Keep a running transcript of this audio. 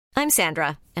I'm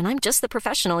Sandra, and I'm just the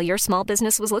professional your small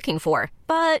business was looking for.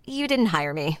 But you didn't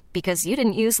hire me because you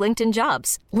didn't use LinkedIn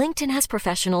Jobs. LinkedIn has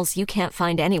professionals you can't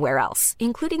find anywhere else,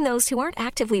 including those who aren't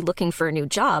actively looking for a new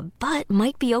job, but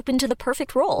might be open to the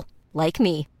perfect role, like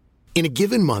me. In a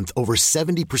given month, over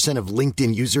 70% of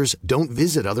LinkedIn users don't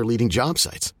visit other leading job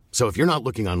sites. So if you're not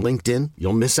looking on LinkedIn,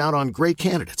 you'll miss out on great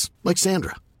candidates like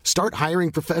Sandra. Start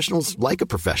hiring professionals like a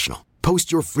professional.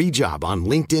 Post your free job on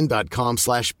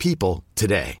linkedin.com/people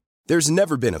today. There's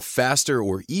never been a faster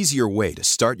or easier way to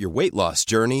start your weight loss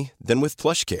journey than with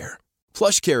PlushCare.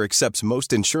 PlushCare accepts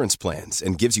most insurance plans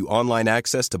and gives you online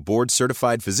access to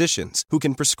board-certified physicians who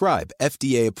can prescribe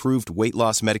FDA-approved weight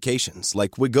loss medications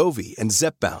like Wegovy and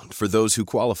Zepbound for those who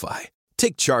qualify.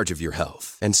 Take charge of your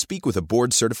health and speak with a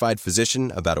board-certified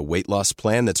physician about a weight loss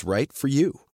plan that's right for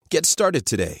you. Get started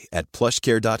today at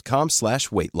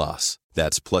plushcare.com/weight loss.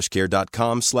 That's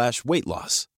plushcare.com/weight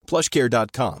loss.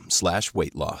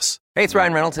 plushcare.com/weight loss. Hey, it's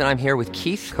Ryan Reynolds, and I'm here with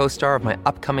Keith, co-star of my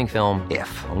upcoming film,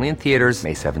 If, only in theaters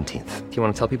May 17th. Do you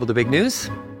want to tell people the big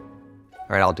news?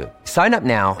 All right, I'll do it. Sign up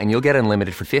now and you'll get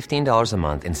unlimited for $15 a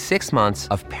month and 6 months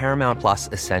of Paramount Plus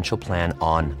Essential Plan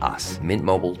on us.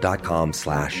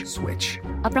 MintMobile.com/switch.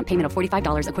 Upfront payment of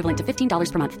 $45 equivalent to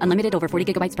 $15 per month. Unlimited over 40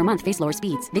 gigabytes per month. Face lower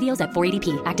speeds. Videos at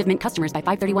 480p. Active Mint customers by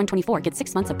 531.24 get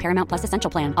 6 months of Paramount Plus Essential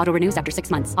Plan. Auto renews after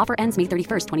 6 months. Offer ends May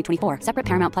 31st, 2024. Separate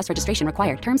Paramount Plus registration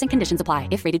required. Terms and conditions apply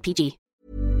if rated PG.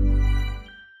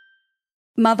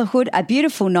 Motherhood, A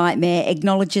Beautiful Nightmare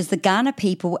acknowledges the Kaurna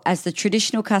people as the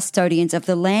traditional custodians of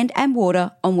the land and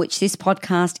water on which this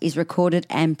podcast is recorded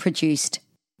and produced.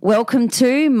 Welcome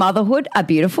to Motherhood, A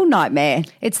Beautiful Nightmare.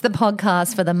 It's the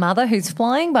podcast for the mother who's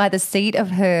flying by the seat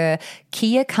of her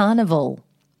Kia Carnival.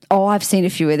 Oh, I've seen a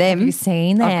few of them. Have you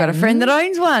seen them? I've got a friend that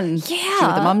owns one. Yeah.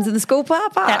 With the mums in the school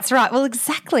park. That's right. Well,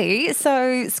 exactly.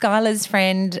 So Skylar's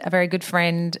friend, a very good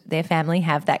friend, their family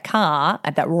have that car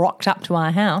that rocked up to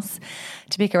our house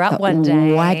to pick her up one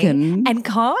day. Wagon. And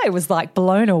Kai was like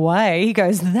blown away. He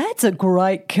goes, that's a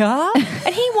great car.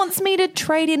 And he wants me to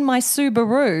trade in my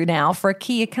Subaru now for a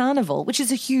Kia Carnival, which is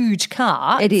a huge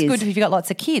car. It's good is. if you've got lots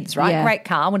of kids, right? Yeah. Great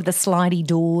car, one of the slidey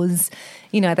doors,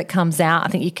 that comes out. I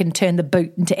think you can turn the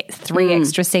boot into 3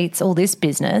 extra seats, all this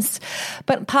business.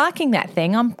 But parking that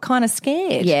thing, I'm kind of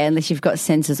scared. Yeah, unless you've got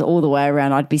sensors all the way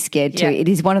around, I'd be scared too. Yeah. It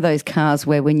is one of those cars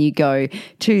where when you go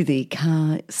to the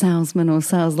car salesman or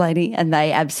sales lady and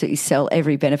they absolutely sell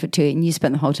every benefit to you and you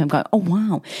spend the whole time going, oh,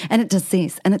 wow, and it does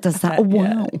this and it does that. Oh,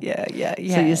 wow. Yeah.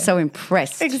 So you're so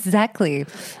impressed. Exactly.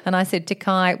 And I said to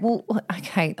Kai, well,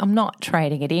 okay, I'm not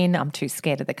trading it in. I'm too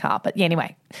scared of the car. But yeah,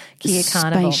 anyway, Kia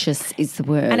Carnival. Spacious is the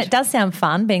word. And it does sound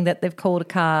fun being that they've called a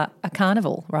car a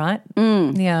carnival, right?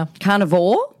 Yeah.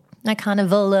 Carnivore? No,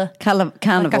 carnival. Carnival.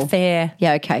 Like a fair.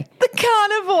 Yeah, okay. The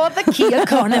carnivore, the Kia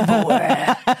Carnivore.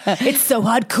 It's so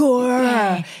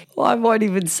hardcore. Well, I won't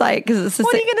even say it because it's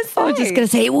What are you gonna say? I was just going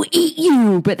to say it will eat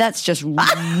you, but that's just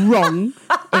wrong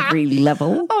every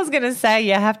level. I was going to say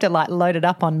you have to load it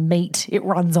up on meat. It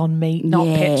runs on meat, not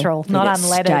petrol, not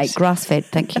unleaded. Steak, grass-fed,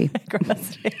 thank you.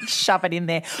 Grass-fed. Shove it in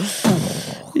there.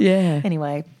 Yeah.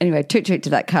 Anyway, toot toot to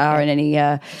that car and any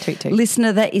Toot toot.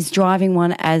 listener that is driving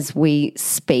one as we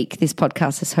speak. This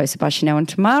podcast is hosted by Chanel and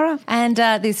Tamara. And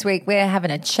this week we're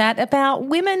having a chat about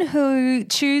women who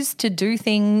choose to do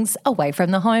things away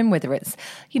from the home, whether it's,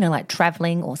 like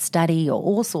travelling or study or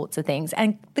all sorts of things,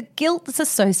 and the guilt that's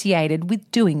associated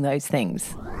with doing those things.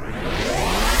 So,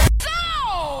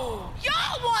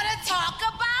 y'all want to talk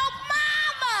about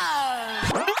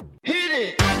mama? Hit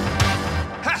it!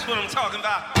 That's what I'm talking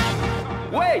about.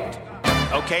 Wait!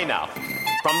 Okay, now,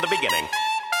 from the beginning.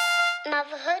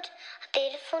 Motherhood, a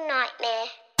beautiful nightmare.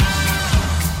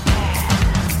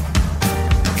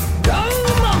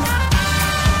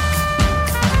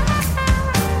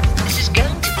 This is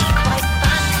going to be quite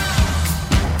fun.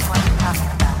 What are you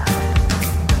talking about?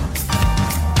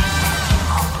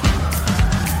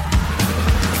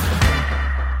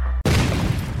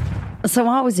 So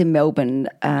I was in Melbourne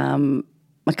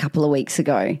a couple of weeks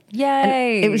ago.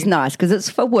 Yay. And it was nice because it's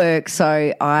for work,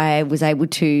 so I was able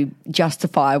to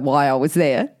justify why I was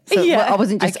there. So I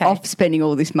wasn't just off spending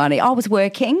all this money. I was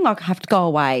working. I have to go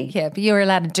away. Yeah, but you were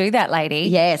allowed to do that, lady.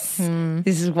 Yes.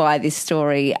 This is why this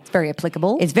story It's very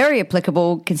applicable. is very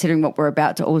applicable considering what we're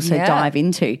about to also dive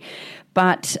into.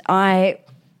 But I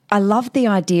love the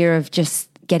idea of just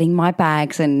getting my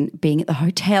bags and being at the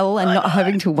hotel and not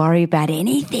having to worry about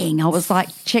anything. I was like,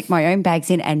 check my own bags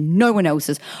in and no one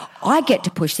else's. I get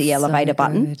to push the elevator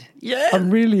button. Yeah. I'm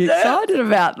really excited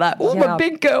about that. Oh, I'm a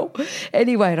big girl.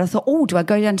 Anyway, and I thought, do I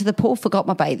go down to the pool? Forgot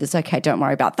my bathers. Okay, don't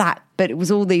worry about that. But it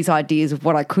was all these ideas of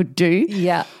what I could do.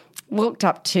 Yeah. walked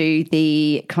up to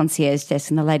the concierge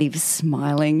desk and the lady was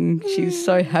smiling. She was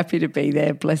so happy to be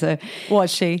there, bless her.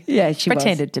 Was she? Yeah, she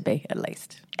pretended to be, at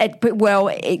least. Well,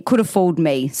 it could have fooled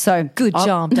me. So good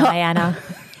job, Diana.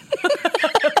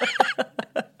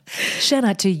 Shout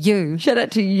out to you. Shout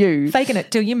out to you. Faking it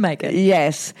till you make it.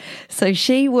 Yes. So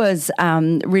she was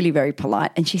really very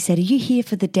polite and she said, are you here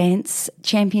for the dance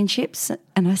championships?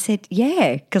 And I said,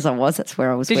 yeah, because I was. That's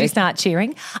where I was Did working. you start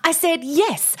cheering? I said,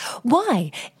 yes.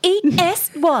 Why?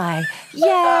 ESY.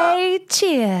 Yay,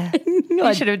 cheer.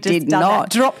 You should have just done that.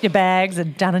 Dropped your bags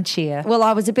and done a cheer. Well,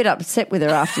 I was a bit upset with her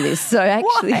after this. So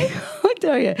actually, I'll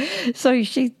tell you. So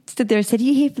she stood there and said, are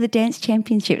you here for the dance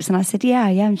championships? And I said, yeah,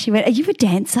 I am. And she went, are you a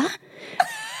dancer?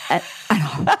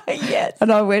 Yes.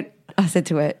 And I said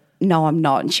to her, no, I'm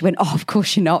not. And she went, oh, of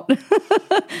course you're not.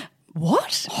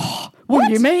 What? What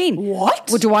do you mean? What?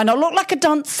 Well, do I not look like a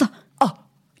dancer? Oh,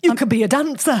 you could be a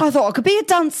dancer. I thought I could be a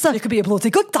dancer. You could be a bloody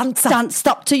good dancer. Danced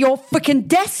up to your freaking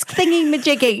desk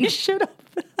thingy-majiggy. You should have.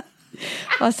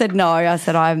 I said,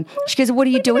 no. She goes, what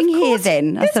are you doing here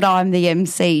then? I said, I'm the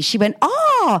MC. She went,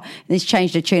 oh. And she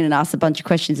changed her tune and asked a bunch of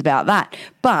questions about that.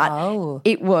 But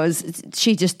it was,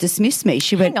 she just dismissed me.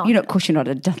 She went, of course you're not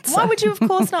a dancer. Why would you, of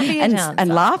course, not be a dancer?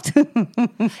 And laughed.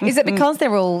 Is it because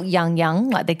they're all young,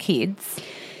 like they're kids?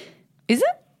 Is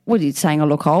it? What are you saying? I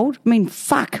look old? I mean,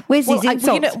 fuck. Where's these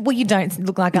insults? You don't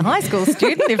look like a high school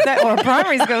student or a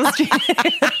primary school student.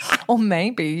 Or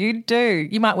maybe you do.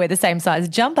 You might wear the same size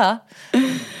jumper.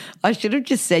 I should have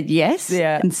just said yes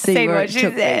and see where what it she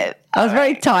took said. me. I was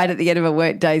very tired at the end of a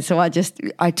work day, so I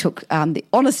took the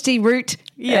honesty route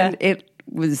and it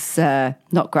was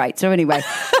not great. So anyway,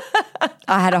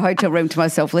 I had a hotel room to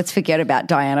myself. Let's forget about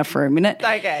Diana for a minute.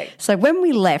 Okay. So when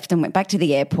we left and went back to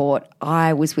the airport,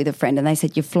 I was with a friend and they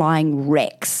said, you're flying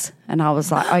Rex. And I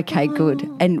was like, okay, good.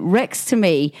 And Rex to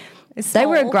me, they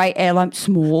were a great airline,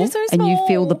 small, so and you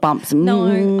feel the bumps.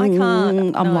 No, I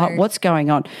can't. I'm like, what's going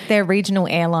on? They're a regional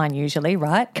airline usually,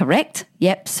 right? Correct.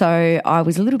 Yep. So I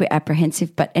was a little bit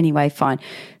apprehensive, but anyway, fine.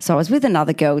 So I was with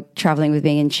another girl traveling with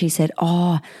me and she said,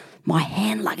 oh, my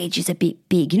hand luggage is a bit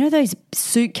big. You know those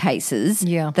suitcases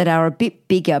that are a bit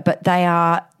bigger, but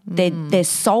they're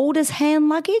sold as hand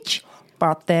luggage?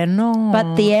 But they're not.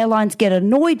 But the airlines get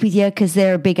annoyed with you because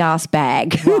they're a big-ass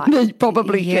bag. Right.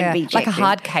 Probably should be checked like a in.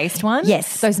 hard-cased one?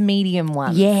 Yes. Those medium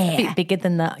ones. Yeah. A bit bigger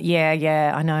than the...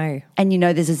 Yeah, I know. And,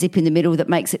 there's a zip in the middle that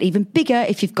makes it even bigger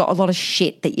if you've got a lot of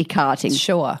shit that you're carting.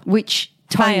 Sure. Which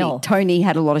Tony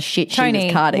had a lot of shit she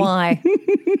was carting. Why?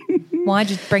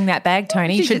 Why'd you bring that bag,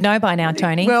 Tony? You should know by now,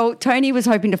 Tony. Well, Tony was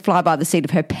hoping to fly by the seat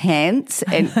of her pants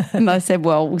and I said,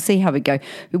 well, we'll see how we go.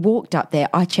 We walked up there.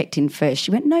 I checked in first. She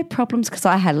went, no problems because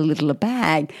I had a little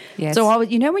bag. Yes. So,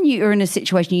 when you're in a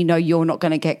situation you're not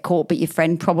going to get caught but your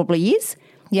friend probably is.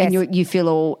 Yes. And you feel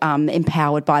all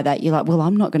empowered by that. You're like, well,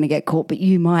 I'm not going to get caught, but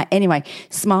you might. Anyway,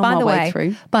 smile my way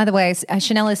through. By the way,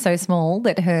 Chanel is so small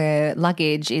that her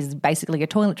luggage is basically a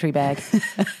toiletry bag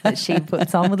that she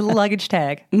puts on with a little luggage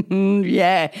tag.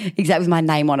 Yeah, exactly, with my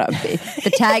name on it.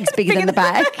 The tag's bigger than the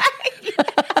bag.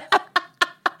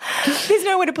 There's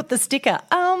nowhere to put the sticker.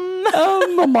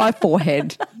 On my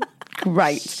forehead.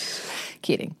 Great.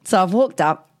 Kidding. So I've walked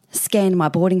up, scanned my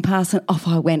boarding pass and off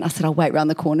I went. I said, I'll wait around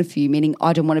the corner for you, meaning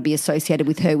I don't want to be associated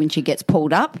with her when she gets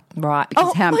pulled up. Right.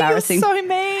 Because how embarrassing. You're so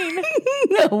mean.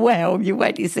 Well, you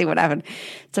wait, you see what happened.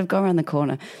 So I've gone around the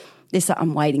corner.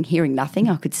 I'm waiting, hearing nothing.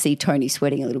 I could see Tony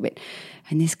sweating a little bit.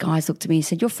 And this guy's looked at me and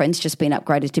said, your friend's just been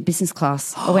upgraded to business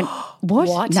class. I went,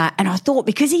 what? No. And I thought,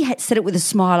 because he had said it with a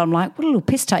smile, I'm like, what a little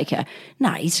piss taker.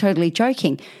 No, he's totally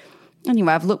joking.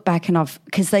 Anyway, I've looked back and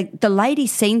because the lady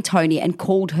seen Tony and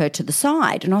called her to the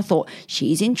side and I thought,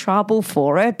 she's in trouble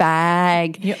for her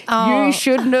bag. You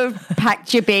shouldn't have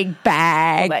packed your big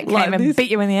bag. Well, that came and beat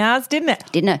you in the ass, didn't it?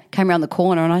 Didn't it? Came around the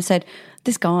corner and I said,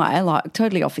 this guy,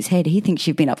 totally off his head, he thinks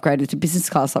you've been upgraded to business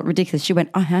class, ridiculous. She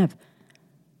went, I have.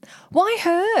 Why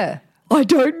her? I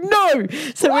don't know.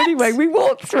 So anyway, we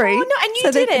walked through. Oh, no, and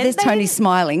you didn't. There's Tony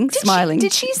smiling.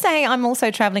 Did she say, I'm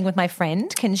also travelling with my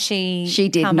friend? Can she? She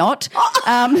did not.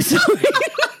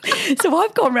 So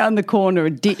I've gone around the corner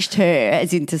and ditched her,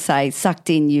 as in to say, sucked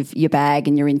in your bag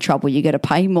and you're in trouble, you got to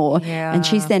pay more. Yeah. And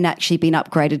she's then actually been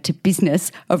upgraded to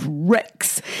business of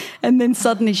Rex. And then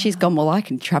suddenly she's gone, well, I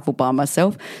can travel by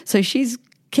myself. So she's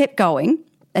kept going.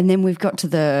 And then we've got to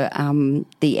the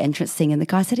entrance thing and the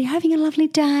guy said, are you having a lovely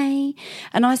day?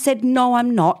 And I said, no,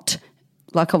 I'm not.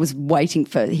 Like I was waiting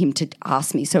for him to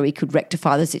ask me so he could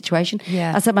rectify the situation.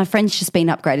 Yeah. I said, my friend's just been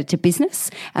upgraded to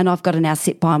business and I've got to now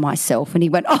sit by myself. And he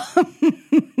went,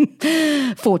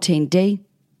 14D.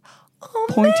 Oh,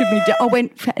 pointed me down. I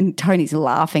went, and Tony's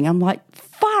laughing. I'm like,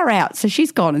 far out. So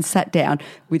she's gone and sat down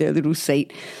with her little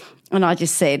seat. And I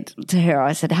just said to her,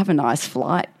 I said, have a nice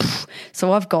flight.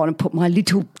 So I've gone and put my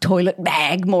little toilet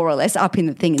bag, more or less, up in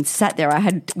the thing and sat there. I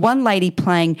had one lady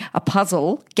playing a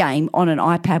puzzle game on an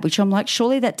iPad, which I'm like,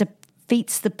 surely that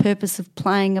defeats the purpose of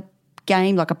playing a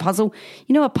game like a puzzle.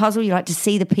 You know, a puzzle, you like to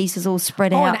see the pieces all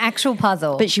spread out. An actual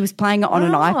puzzle. But she was playing it on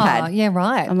an iPad. Yeah,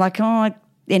 right. I'm like,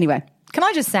 anyway. Can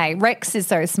I just say, Rex is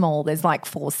so small, there's like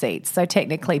 4 seats. So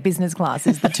technically business class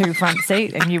is the 2 front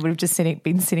seat and you would have just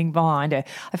been sitting behind her.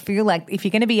 I feel like if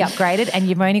you're going to be upgraded and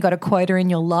you've only got a quota in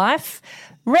your life,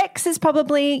 Rex is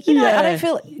probably, I don't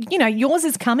feel, yours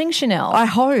is coming, Chanel. I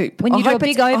hope. When you do a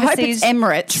big overseas I hope it's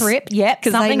Emirates trip,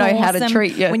 because they know how to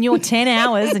treat you. When you're 10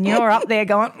 hours and you're up there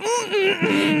going,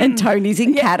 and Tony's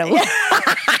in cattle.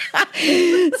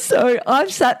 So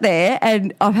I've sat there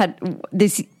and I've had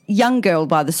this young girl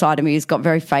by the side of me who's got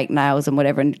very fake nails and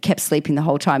whatever and kept sleeping the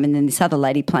whole time, and then this other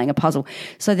lady playing a puzzle.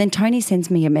 So then Tony sends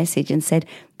me a message and said,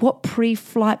 what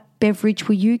pre-flight beverage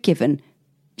were you given?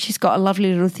 She's got a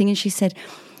lovely little thing and she said,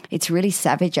 it's really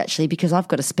savage actually because I've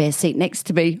got a spare seat next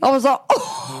to me. I was like,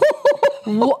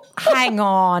 what? Hang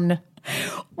on.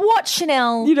 What,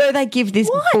 Chanel? You know, they give this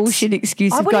bullshit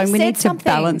excuse of going, we need to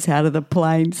balance out of the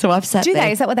plane. So I've sat there. Do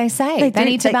they? Is that what they say? They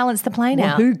need to balance the plane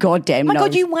out. Who goddamn knows? My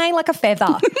God, you weigh like a feather.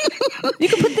 You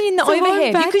could put them in the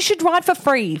overhead. You should ride for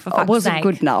free, for fuck's sake. It wasn't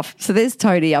good enough. So there's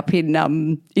Tony up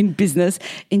in business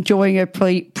enjoying a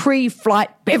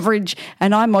pre-flight beverage,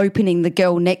 and I'm opening the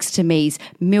girl next to me's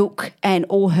milk and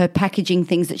all her packaging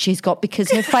things that she's got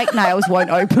because her fake nails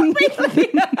won't open.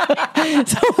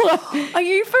 Are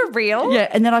you for real? Yeah,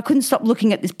 and then I couldn't stop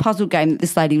looking at this puzzle game that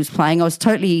this lady was playing. I was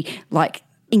totally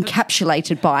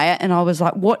encapsulated by it, and I was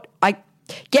like, "What?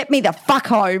 Get me the fuck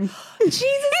home." Jesus,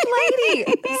 lady.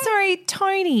 Sorry,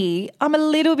 Tony, I'm a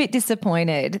little bit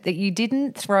disappointed that you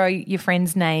didn't throw your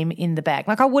friend's name in the bag.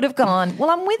 I would have gone, well,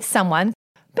 I'm with someone.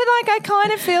 But I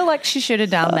kind of feel like she should have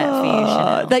done that for you,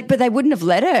 Chanel. But they wouldn't have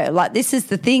let her. This is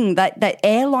the thing, that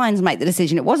airlines make the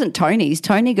decision. It wasn't Tony's.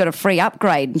 Tony got a free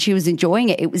upgrade and she was enjoying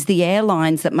it. It was the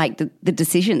airlines that make the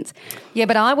decisions. Yeah,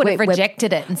 but I would have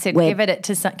rejected it and said, give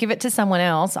it to someone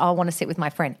else. I want to sit with my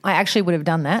friend. I actually would have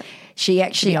done that. She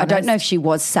actually, I don't know if she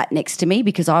was sat next to me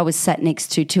because I was sat next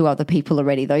to 2 other people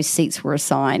already. Those seats were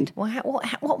assigned. Well,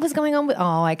 what was going on with?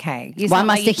 Oh, okay. Why am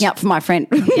I sticking up for my friend?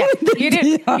 Yeah,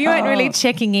 you weren't really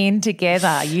checking in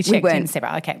together. You checked in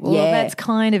separate. Okay, well, that's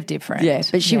kind of different. Yeah,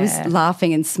 but she was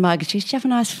laughing and smug. Did you have a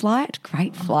nice flight?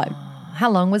 Great flight. How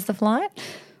long was the flight?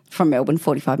 From Melbourne,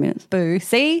 45 minutes. Boo.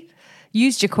 See?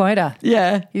 Used your quota.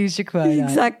 Yeah. Used your quota.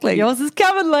 Exactly. Yours is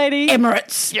coming, lady.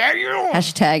 Emirates. Yeah, you.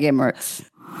 Hashtag Emirates.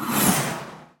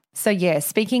 So, yeah,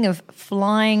 speaking of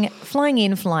flying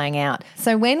in, flying out.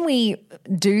 So when we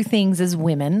do things as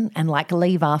women and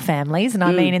leave our families, and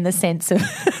I mean in the sense of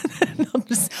not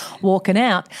just walking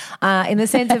out, in the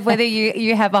sense of whether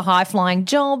you have a high-flying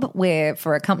job where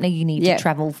for a company you need to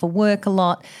travel for work a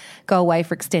lot, go away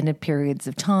for extended periods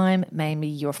of time. Maybe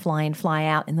you're fly in, fly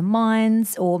out in the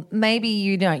mines, or maybe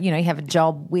you don't, you have a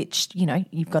job which,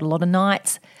 you've got a lot of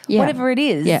nights, whatever it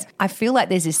is. Yeah. I feel like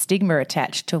there's a stigma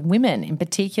attached to women in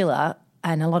particular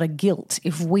and a lot of guilt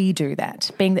if we do that,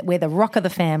 being that we're the rock of the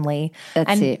family.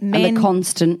 That's it. Men, and the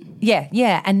constant.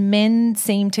 Yeah. And men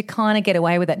seem to kind of get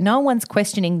away with it. No one's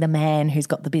questioning the man who's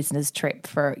got the business trip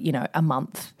for, a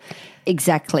month.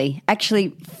 Exactly. Actually,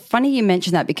 funny you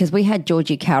mentioned that because we had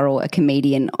Georgie Carroll, a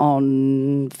comedian,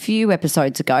 on a few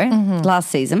episodes ago, last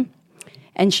season,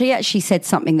 and she actually said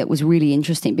something that was really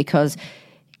interesting because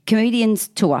comedians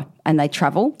tour and they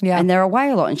travel and they're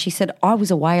away a lot. And she said, I was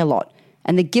away a lot.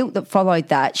 And the guilt that followed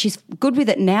that, she's good with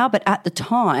it now, but at the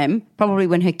time, probably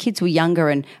when her kids were younger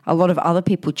and a lot of other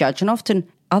people judge, and often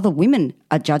other women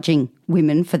are judging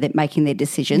women for making their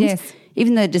decisions. Yes.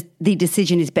 Even though the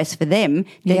decision is best for them,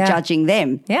 they're judging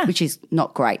them, which is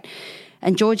not great.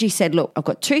 And Georgie said, look, I've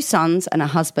got 2 sons and a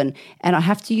husband, and I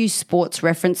have to use sports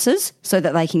references so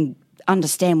that they can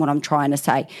understand what I'm trying to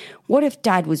say. What if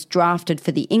Dad was drafted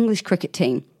for the English cricket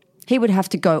team? He would have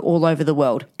to go all over the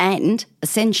world and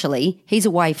essentially he's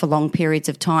away for long periods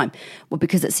of time. Well,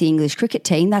 because it's the English cricket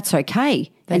team, that's okay.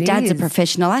 And Dad's a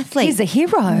professional athlete. He's a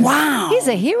hero. Wow. He's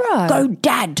a hero. Go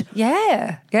Dad.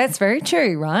 Yeah. That's very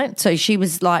true, right? So she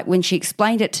was like, when she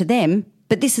explained it to them,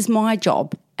 but this is my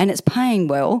job and it's paying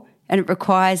well and it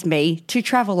requires me to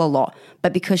travel a lot.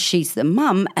 But because she's the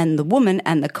mum and the woman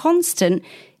and the constant,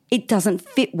 it doesn't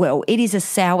fit well. It is a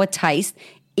sour taste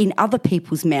in other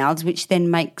people's mouths, which then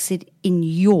makes it in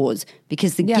yours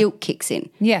because the guilt kicks in.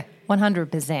 Yeah.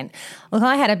 100%. Look,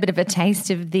 I had a bit of a taste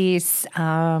of this.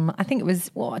 I think it was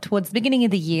towards the beginning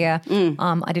of the year.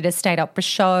 I did a state opera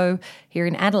show here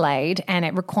in Adelaide, and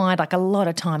it required like a lot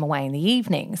of time away in the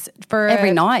evenings.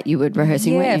 Every night you were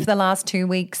rehearsing, weren't you? For the last 2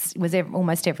 weeks, it was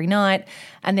almost every night.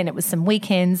 And then it was some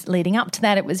weekends leading up to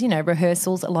that. It was,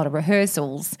 rehearsals, a lot of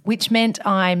rehearsals, which meant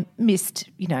I missed,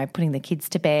 putting the kids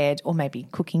to bed or maybe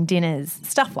cooking dinners,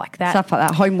 stuff like that. Stuff like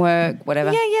that, homework,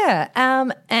 whatever.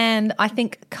 Yeah. And I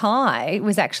think Kai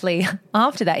was actually,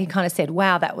 after that, he kind of said,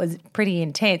 wow, that was pretty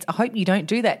intense. I hope you don't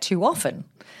do that too often.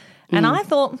 And I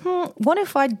thought, what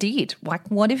if I did? Like,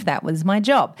 what if that was my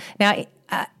job? Now,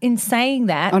 in saying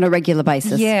that. On a regular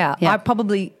basis. Yeah.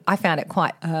 I found it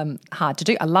quite hard to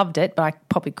do. I loved it, but I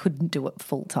probably couldn't do it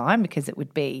full time because it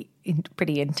would be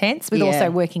pretty intense with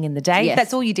also working in the day. Yes. If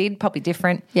that's all you did, probably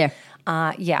different. Yeah.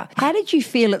 Yeah. How did you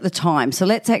feel at the time? So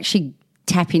let's actually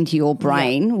tap into your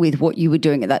brain with what you were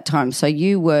doing at that time. So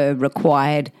you were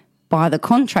required by the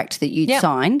contract that you'd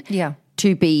signed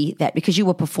to be that, because you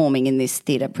were performing in this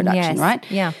theatre production, right?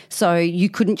 Yeah. So you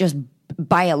couldn't just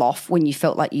bail off when you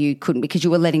felt like you couldn't, because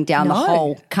you were letting down the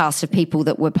whole cast of people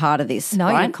that were part of this, No,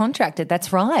 right? you're contracted.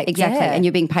 That's right. Exactly. Yeah. And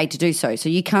you're being paid to do so. So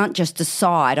you can't just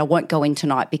decide, I won't go in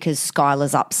tonight because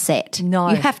Skylar's upset. No.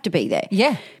 You have to be there.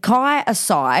 Yeah. Kai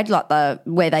aside, like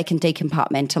where they can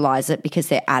decompartmentalise it because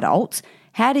they're adults,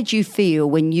 how did you feel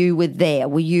when you were there?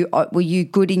 Were you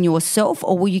good in yourself,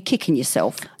 or were you kicking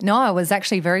yourself? No, I was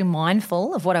actually very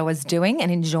mindful of what I was doing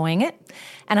and enjoying it.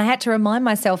 And I had to remind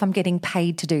myself I'm getting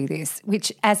paid to do this,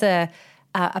 which as a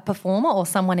performer or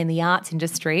someone in the arts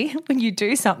industry, when you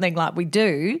do something like we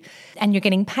do and you're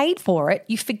getting paid for it,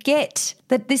 you forget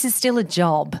that this is still a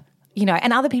job.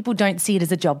 And other people don't see it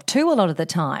as a job too a lot of the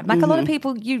time. Like a lot of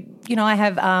people, I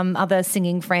have other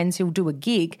singing friends who'll do a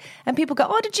gig and people go,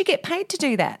 oh, did you get paid to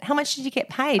do that? How much did you get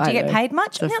paid? Do you get paid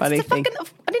much? I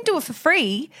didn't do it for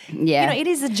free. Yeah. It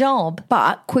is a job.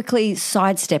 But quickly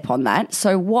sidestep on that.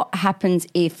 So what happens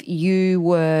if you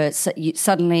were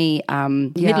suddenly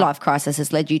midlife crisis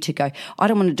has led you to go, I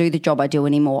don't want to do the job I do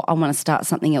anymore. I want to start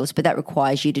something else. But that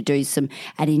requires you to do an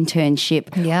internship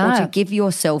or to give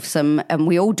yourself some, and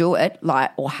we all do it,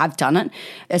 or have done it,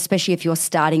 especially if you're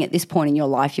starting at this point in your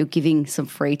life, you're giving some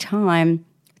free time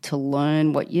to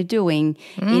learn what you're doing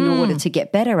in order to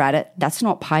get better at it. That's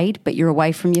not paid, but you're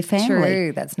away from your family.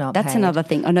 True, that's not paid. That's another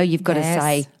thing. I know you've got to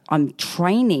say, I'm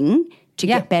training to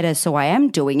get better, so I am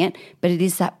doing it, but it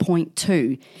is that point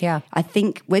too. Yeah. I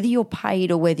think whether you're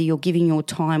paid or whether you're giving your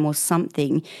time or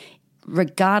something,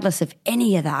 regardless of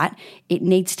any of that, it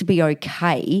needs to be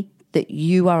okay that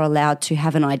you are allowed to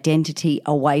have an identity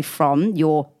away from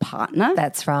your partner.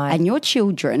 That's right. And your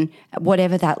children,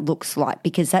 whatever that looks like,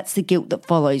 because that's the guilt that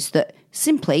follows, that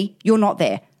simply you're not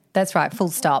there. That's right, full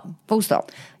stop. Full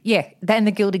stop. Yeah, and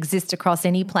the guilt exists across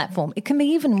any platform. It can be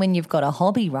even when you've got a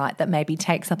hobby, right, that maybe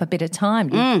takes up a bit of time.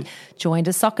 You've joined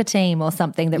a soccer team or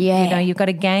something that, you've got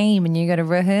a game and you've got to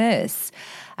rehearse.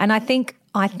 And I think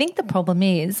the problem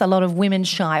is a lot of women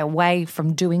shy away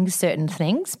from doing certain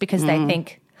things because they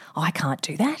think, oh, I can't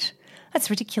do that. That's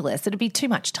ridiculous. It'll be too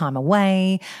much time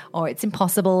away, or it's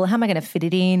impossible. How am I going to fit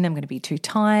it in? I'm going to be too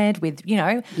tired with,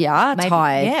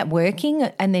 tired. Yeah, working,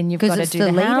 and then you've got to do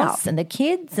the house and the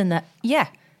kids and the,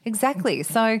 exactly.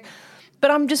 So,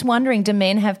 but I'm just wondering, do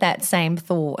men have that same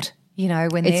thought,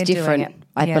 when they're different, doing it?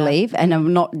 I believe,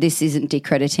 and this isn't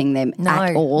discrediting them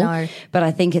at all, but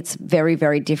I think it's very,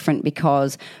 very different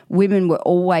because women were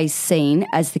always seen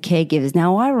as the caregivers.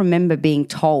 Now, I remember being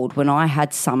told when I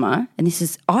had Summer, and this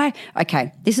has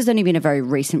only been a very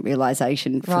recent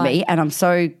realisation for me, and I'm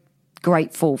so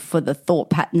grateful for the thought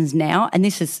patterns now, and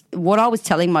this is what I was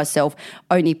telling myself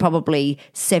only probably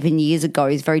 7 years ago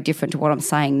is very different to what I'm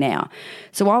saying now.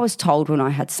 So I was told when I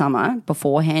had Summer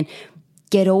beforehand,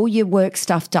 get all your work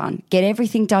stuff done. Get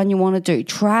everything done you want to do.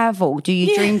 Travel, do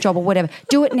your dream job or whatever.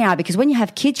 Do it now because when you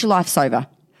have kids, your life's over.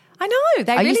 I know.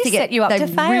 They really set you up to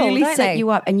fail, They really don't set they? you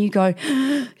up and you go,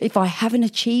 if I haven't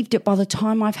achieved it by the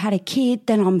time I've had a kid,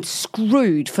 then I'm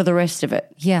screwed for the rest of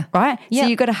it. Yeah. Right? Yeah. So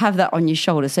you've got to have that on your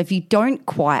shoulder. So if you don't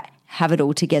quite have it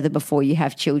all together before you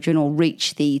have children or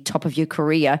reach the top of your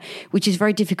career, which is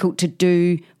very difficult to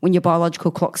do when your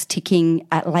biological clock's ticking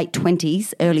at late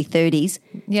 20s, early 30s.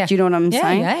 Yeah. Do you know what I'm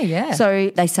saying? Yeah. So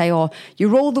they say, oh,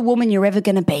 you're all the woman you're ever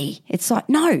going to be. It's like,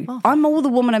 no, I'm all the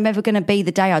woman I'm ever going to be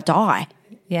the day I die.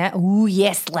 Yeah. Ooh,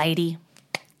 yes, lady.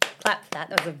 Clap for that.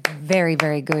 That was a very,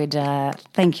 very good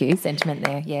thank you sentiment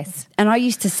there, yes. And I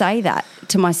used to say that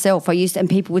to myself. And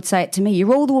people would say it to me,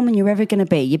 you're all the woman you're ever going to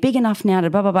be. You're big enough now to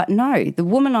blah, blah, blah. No, the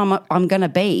woman I'm going to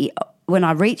be when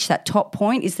I reach that top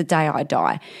point is the day I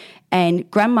die. And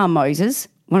Grandma Moses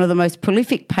one of the most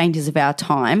prolific painters of our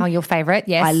time. Oh, your favourite,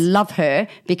 yes. I love her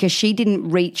because she didn't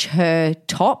reach her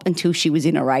top until she was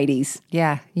in her 80s.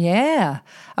 Yeah, yeah.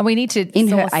 And we need to In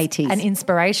her source 80s. an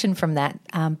inspiration from that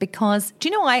because, do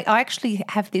you know, I actually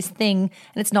have this thing,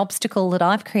 and it's an obstacle that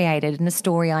I've created and a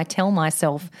story I tell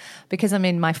myself because I'm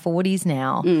in my 40s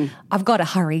now. I've got to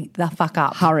hurry the fuck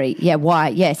up. Hurry. Yeah, why?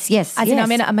 Yes. As in,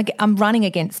 I'm running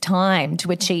against time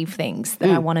to achieve things that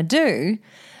I want to do,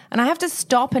 and I have to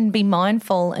stop and be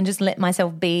mindful and just let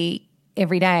myself be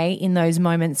every day in those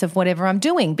moments of whatever I'm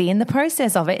doing, be in the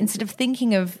process of it instead of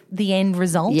thinking of the end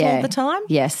result all the time.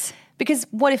 Yes. Because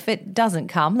what if it doesn't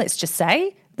come, let's just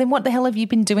say, then what the hell have you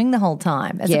been doing the whole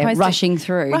time? As opposed rushing to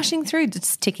through. Rushing through,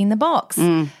 just ticking the box.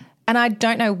 And I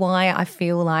don't know why I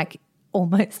feel like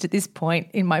almost at this point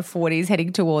in my 40s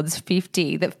heading towards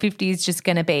 50, that 50 is just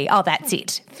going to be, oh, that's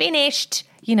it, finished,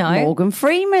 you know. Morgan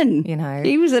Freeman. You know.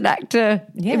 He was an actor.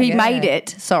 Yeah, he made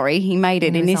it. He made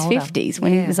it in his older. 50s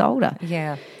when he was older.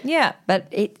 Yeah. Yeah. But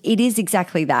it is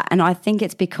exactly that. And I think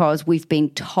it's because we've been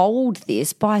told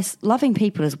this by loving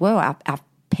people as well. Our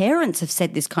parents have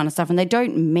said this kind of stuff and they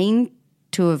don't mean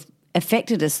to have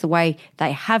affected us the way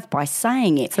they have by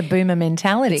saying it. It's the boomer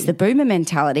mentality. It's the boomer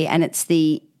mentality and it's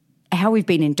how we've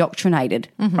been indoctrinated,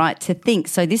 right, to think.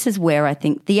 So this is where I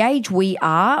think the age we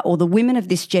are, or the women of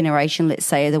this generation, let's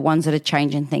say, are the ones that are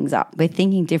changing things up. We're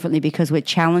thinking differently because we're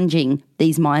challenging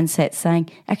these mindsets, saying,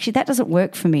 actually, that doesn't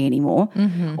work for me anymore,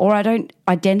 or I don't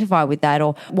identify with that,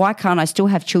 or why can't I still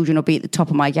have children or be at the top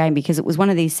of my game? Because it was one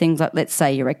of these things like, let's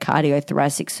say you're a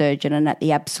cardiothoracic surgeon and at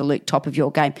the absolute top of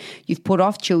your game, you've put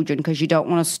off children because you don't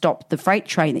want to stop the freight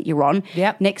train that you're on.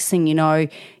 Yep. Next thing you know,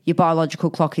 your biological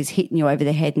clock is hitting you over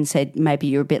the head and said, maybe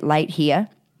you're a bit late here.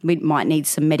 We might need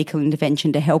some medical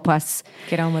intervention to help us.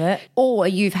 Get on with it. Or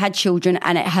you've had children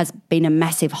and it has been a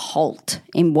massive halt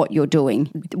in what you're doing.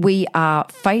 We are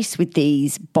faced with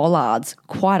these bollards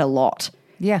quite a lot.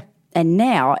 Yeah. And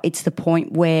now it's the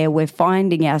point where we're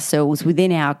finding ourselves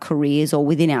within our careers or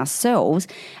within ourselves,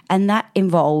 and that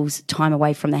involves time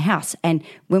away from the house. And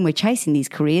when we're chasing these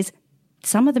careers,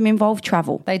 some of them involve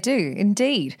travel. They do,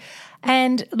 indeed.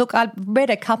 And look, I read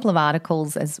a couple of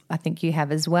articles, as I think you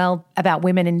have as well, about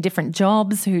women in different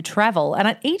jobs who travel.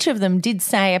 And each of them did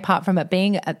say, apart from it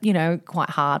being, quite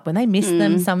hard, when they miss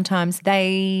them, sometimes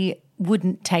they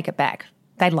wouldn't take it back.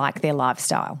 They like their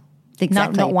lifestyle.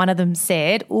 Exactly. Not one of them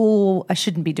said, oh, I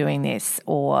shouldn't be doing this,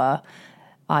 or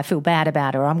I feel bad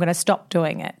about it, or I'm going to stop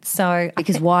doing it. So,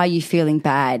 because why are you feeling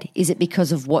bad? Is it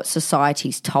because of what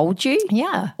society's told you?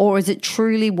 Yeah. Or is it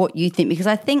truly what you think? Because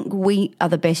I think we are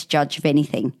the best judge of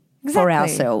anything for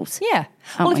ourselves. Yeah.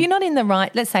 Well, if you're not in the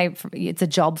right, let's say it's a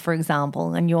job, for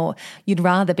example, and you'd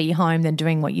rather be home than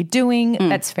doing what you're doing,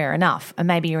 that's fair enough. And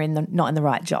maybe you're not in the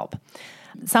right job.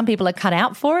 Some people are cut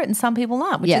out for it and some people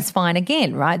aren't, which is fine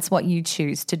again, right? It's what you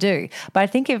choose to do. But I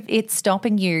think if it's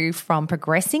stopping you from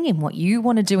progressing in what you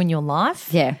want to do in your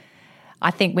life,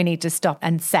 I think we need to stop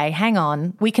and say, hang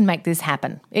on, we can make this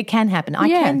happen. It can happen. I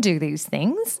can do these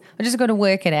things. I just got to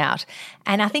work it out.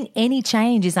 And I think any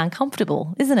change is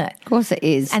uncomfortable, isn't it? Of course it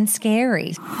is. And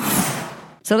scary.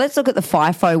 So let's look at the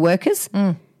FIFO workers.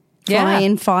 Fly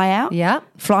in, fly out. Yeah.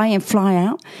 Fly in, fly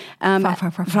out.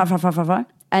 Fly.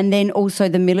 And then also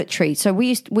the military. So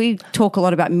we talk a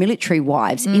lot about military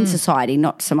wives in society,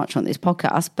 not so much on this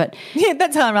podcast, but... Yeah,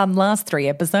 that's our last 3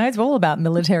 episodes. We're all about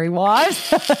military wives.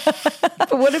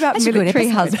 But what about military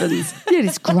husbands? Yeah,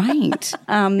 it's great.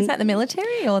 Is that the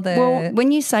military or the... Well,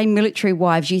 when you say military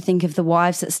wives, you think of the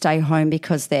wives that stay home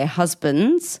because their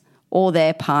husbands or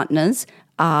their partners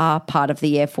are part of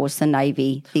the Air Force, the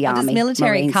Navy, the Army, does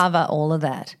military Marines. cover all of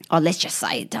that? Oh, let's just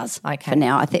say it does. Okay. For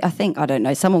now, I think I don't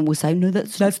know. Someone will say, no,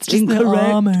 that's just incorrect. the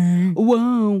Army.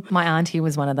 Whoa. My auntie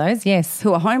was one of those, yes.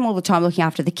 Who are home all the time looking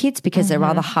after the kids because their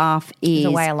other half is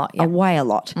away a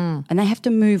lot, and they have to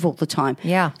move all the time.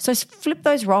 Yeah. So flip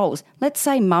those roles. Let's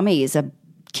say mummy is a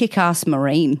kick-ass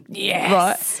Marine. Yes.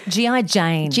 Right? G.I.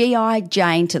 Jane. G.I.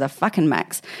 Jane to the fucking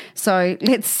max. So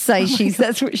let's say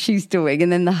that's what she's doing.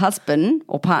 And then the husband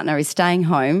or partner is staying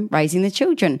home raising the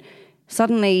children.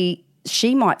 Suddenly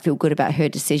she might feel good about her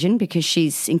decision because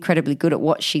she's incredibly good at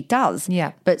what she does.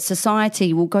 Yeah. But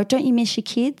society will go, don't you miss your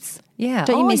kids? Yeah.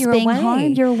 Don't you miss you're being away.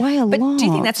 home? You're away a lot. But do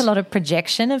you think that's a lot of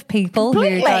projection of people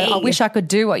who go, I wish I could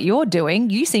do what you're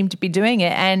doing. You seem to be doing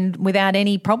it and without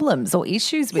any problems or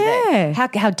issues with it.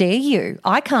 How dare you?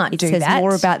 I can't do that. It says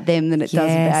more about them than it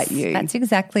does about you. That's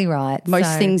exactly right.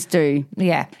 Most things do.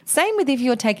 Yeah. Same with if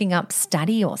you're taking up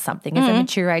study or something as a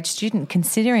mature age student,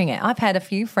 considering it. I've had a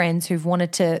few friends who've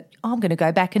wanted to, I'm going to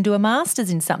go back and do a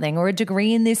master's in something or a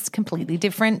degree in this completely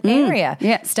different area,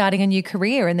 starting a new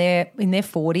career, and they're in their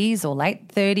 40s or late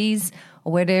 30s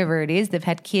or whatever it is. They've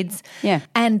had kids. Yeah.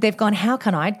 And they've gone, how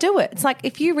can I do it? It's like,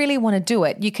 if you really want to do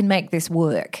it, you can make this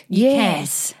work. You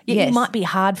Yes. can. Yes. It might be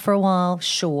hard for a while,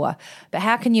 sure. But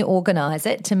how can you organise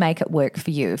it to make it work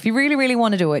for you? If you really, really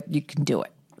want to do it, you can do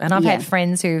it. And I've had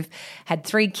friends who've had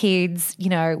 3 kids, you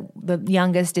know, the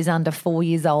youngest is under 4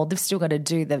 years old. They've still got to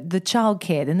do the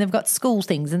childcare. Then they've got school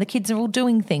things and the kids are all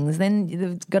doing things. Then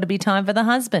there's got to be time for the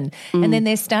husband. And then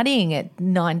they're studying at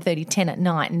 9:30, 10 at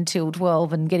night until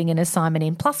 12 and getting an assignment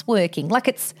in, plus working. Like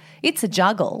it's a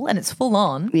juggle and it's full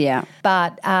on. Yeah.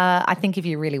 But I think if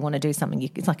you really want to do something,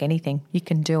 it's like anything, you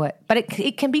can do it. But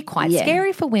it can be quite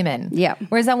scary for women. Yeah.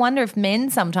 Whereas I wonder if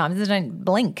men sometimes, they don't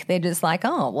blink. They're just like,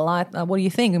 oh, well, what do you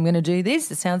think? I'm going to do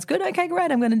this. It sounds good. Okay, great.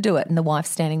 I'm going to do it. And the wife's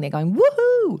standing there going,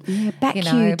 woohoo. Yeah, back you,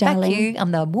 darling. darling. Back you.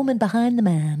 I'm the woman behind the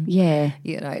man. Yeah.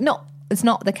 You know, it's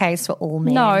not the case for all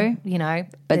men. No. You know.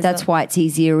 But that's why it's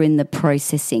easier in the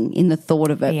processing, in the thought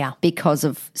of it, because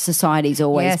of society's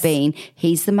always been,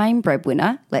 he's the main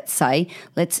breadwinner, let's say.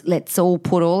 Let's all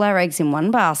put all our eggs in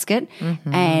one basket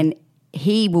and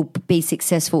he will be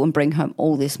successful and bring home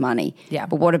all this money. Yeah.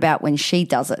 But what about when she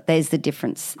does it? There's the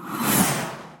difference.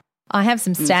 I have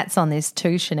some stats on this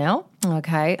too, Chanel,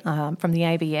 from the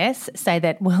ABS, say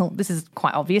that, well, this is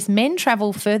quite obvious. Men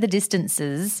travel further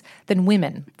distances than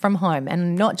women from home,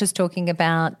 and not just talking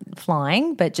about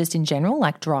flying, but just in general,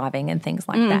 like driving and things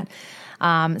like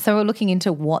that. So we're looking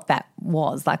into what that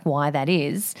was, like why that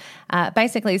is.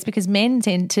 Basically, it's because men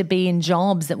tend to be in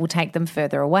jobs that will take them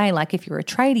further away. Like if you're a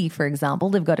tradie, for example,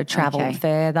 they've got to travel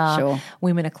further. Sure.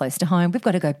 Women are close to home. We've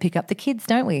got to go pick up the kids,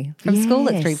 don't we, from school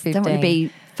at 3:15. Don't want to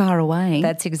be far away.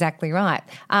 That's exactly right.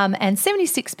 And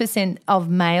 76% of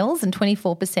males and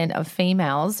 24% of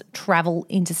females travel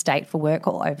interstate for work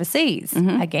or overseas.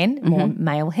 Again, more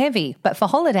male heavy. But for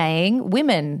holidaying,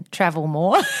 women travel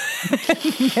more.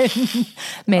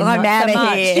 Men I'm not out so of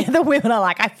much. here. The women are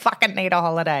like, I fucking need a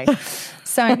holiday.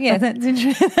 So, yeah,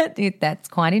 that's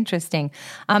quite interesting.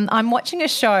 I'm watching a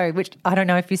show, which I don't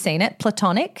know if you've seen it,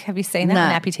 Platonic. Have you seen that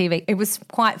on Appy TV? It was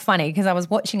quite funny because I was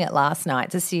watching it last night.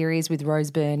 It's a series with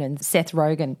Rose Byrne and Seth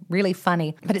Rogen. Really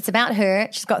funny. But it's about her.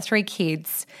 She's got 3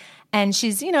 kids. And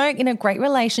she's, you know, in a great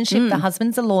relationship. The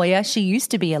husband's a lawyer. She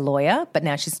used to be a lawyer, but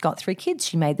now she's got 3 kids.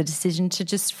 She made the decision to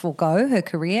just forego her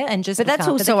career and just But that's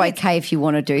also okay if you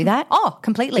want to do that. Oh,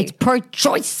 completely. It's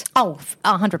pro-choice. Oh,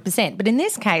 100%. But in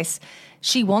this case,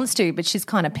 she wants to, but she's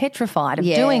kind of petrified of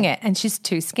doing it and she's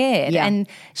too scared. Yeah. And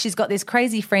she's got this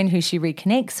crazy friend who she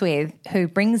reconnects with who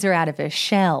brings her out of her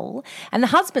shell. And the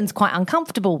husband's quite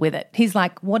uncomfortable with it. He's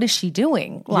like, what is she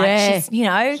doing? Like she's, you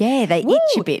know. Yeah, they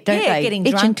itch a bit, don't they? Getting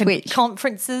Itch and drunk at twitch.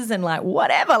 conferences and like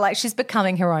whatever. Like she's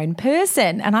becoming her own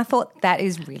person. And I thought that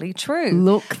is really true.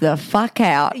 Look the fuck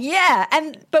out. Yeah,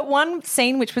 but one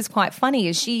scene which was quite funny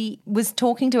is she was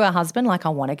talking to her husband like, I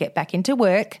want to get back into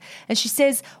work. And she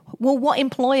says, well, what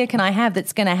employer can I have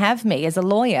that's going to have me as a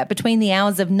lawyer between the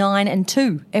hours of 9 and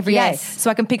 2 every day so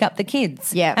I can pick up the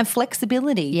kids? Yeah. And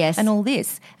flexibility and all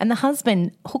this. And the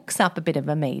husband hooks up a bit of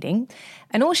a meeting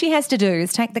and all she has to do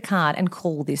is take the card and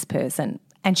call this person.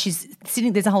 And she's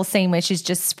sitting, there's a whole scene where she's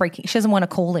just freaking, she doesn't want to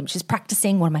call him. She's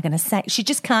practicing, what am I going to say? She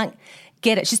just can't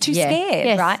get it. She's too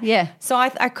scared, right? Yeah. So I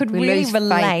could We really lose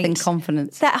relate. faith and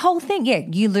confidence. That whole thing,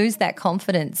 you lose that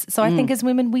confidence. So I think as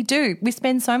women we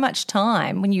spend so much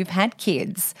time when you've had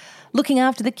kids looking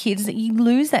after the kids that you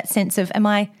lose that sense of, am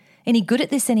I any good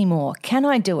at this anymore? Can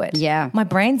I do it? Yeah. My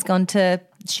brain's gone to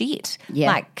shit. Yeah.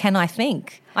 Like, can I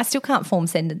think? I still can't form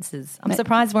sentences. I'm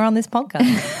surprised we're on this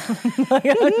podcast.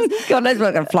 God knows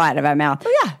what's going to fly out of our mouth.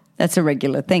 Yeah. That's a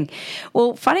regular thing.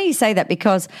 Well, funny you say that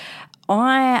because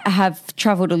I have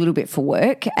travelled a little bit for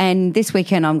work, and this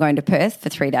weekend I'm going to Perth for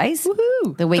 3 days.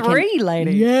 Woohoo. The weekend, 3,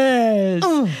 lady. Yes.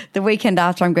 The weekend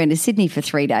after I'm going to Sydney for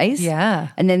 3 days. Yeah.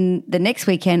 And then the next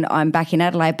weekend I'm back in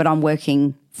Adelaide, but I'm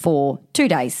working for 2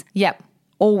 days. Yep.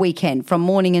 All weekend from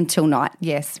morning until night.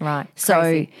 Yes, right. So,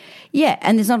 Crazy. yeah,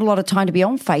 and there's not a lot of time to be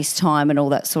on FaceTime and all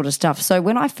that sort of stuff. So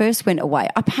when I first went away,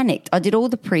 I panicked. I did all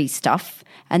the pre-stuff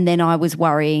and then I was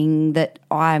worrying that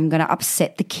I'm going to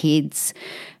upset the kids.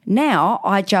 Now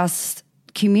I just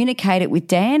communicate it with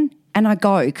Dan and I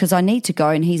go because I need to go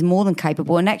and he's more than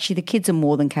capable. And actually the kids are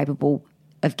more than capable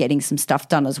of getting some stuff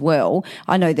done as well.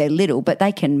 I know they're little, but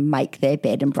they can make their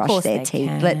bed and brush their teeth.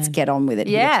 Can. Let's get on with it.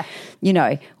 Yeah. Here. You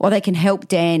know, or they can help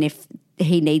Dan if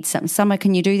he needs something. Summer,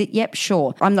 can you do that? Yep,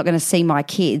 sure. I'm not going to see my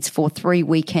kids for 3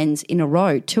 weekends in a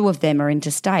row. 2 of them are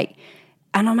interstate.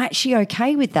 And I'm actually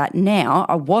okay with that now.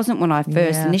 I wasn't when I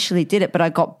first initially did it, but I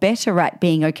got better at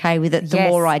being okay with it the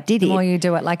more I did it. The more you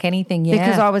do it, like anything, yeah.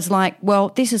 Because I was like, well,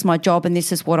 this is my job and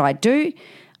this is what I do.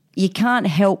 You can't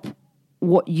help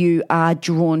what you are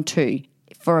drawn to.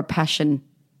 for a passion.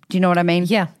 Do you know what I mean?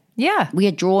 Yeah. Yeah. We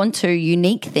are drawn to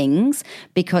unique things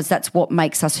because that's what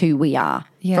makes us who we are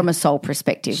from a soul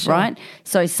perspective, right?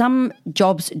 So some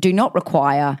jobs do not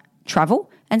require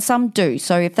travel and some do.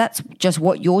 So if that's just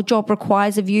what your job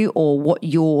requires of you or what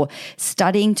you're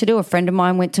studying to do, a friend of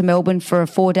mine went to Melbourne for a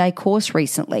 4-day course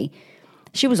recently.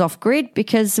 She was off grid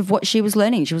because of what she was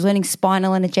learning. She was learning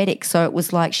spinal energetics. So it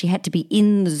was like she had to be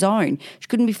in the zone. She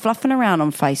couldn't be fluffing around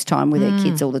on FaceTime with her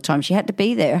kids all the time. She had to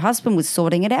be there. Her husband was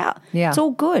sorting it out. Yeah. It's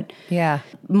all good. Yeah.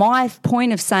 My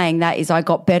point of saying that is I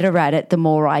got better at it the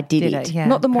more I did it. Yeah.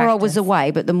 Not the more I was Practice.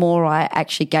 away, but the more I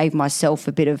actually gave myself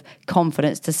a bit of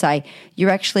confidence to say, you're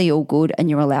actually all good and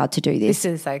you're allowed to do this.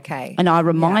 This is okay. And I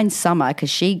remind Summer, because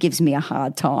she gives me a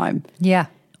hard time, Yeah.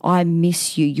 I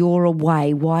miss you. You're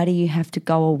away. Why do you have to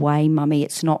go away, Mummy?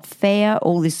 It's not fair,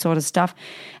 all this sort of stuff.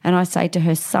 And I say to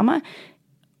her, Summer,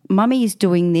 Mummy is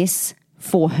doing this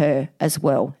for her as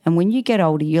well. And when you get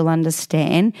older, you'll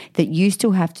understand that you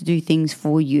still have to do things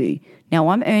for you. Now,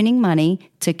 I'm earning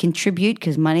money to contribute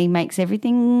because money makes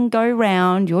everything go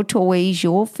round, your toys,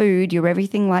 your food, your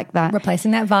everything like that.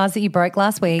 Replacing that vase that you broke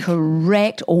last week.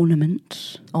 Correct.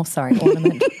 Ornament. Oh, sorry,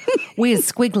 ornament. Weird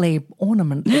squiggly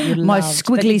ornament that you My loved,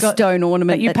 squiggly stone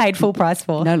ornament that you paid full price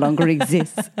for. no longer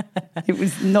exists. It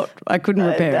was not, I couldn't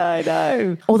repair it. I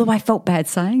know. Although I felt bad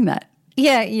saying that.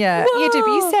 Yeah, yeah. You do,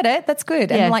 but you said it. That's good.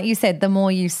 Yeah. And like you said, the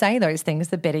more you say those things,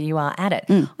 the better you are at it.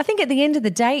 I think at the end of the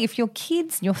day, if your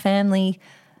kids and your family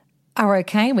are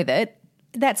okay with it,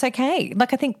 that's okay.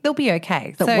 Like I think they'll be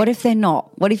okay. But what if they're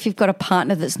not? What if you've got a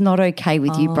partner that's not okay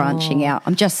with you branching out?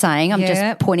 I'm just saying, I'm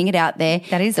just pointing it out there.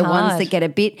 That is the ones hard. that get a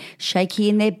bit shaky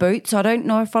in their boots. I don't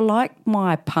know if I like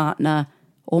my partner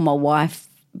or my wife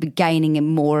gaining a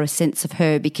more a sense of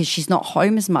her because she's not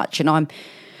home as much and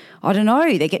I don't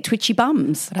know, they get twitchy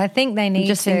bums. But I think they need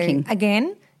just to, thinking.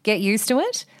 again, get used to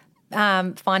it,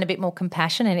 find a bit more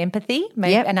compassion and empathy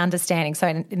and understanding. So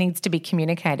it needs to be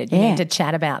communicated. You need to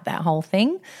chat about that whole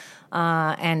thing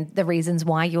and the reasons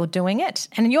why you're doing it.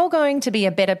 And you're going to be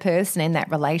a better person in that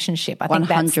relationship. I think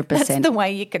 100%. that's the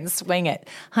way you can swing it.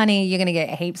 Honey, you're going to get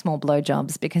heaps more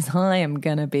blowjobs because I am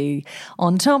going to be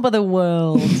on top of the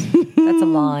world. That's a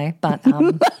lie, but...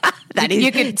 That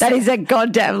is a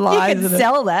goddamn lie. You can isn't it?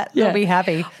 sell that. Yeah. You'll be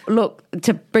happy. Look,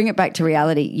 to bring it back to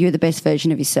reality, you're the best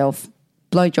version of yourself.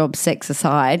 Blowjob, sex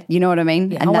aside, you know what I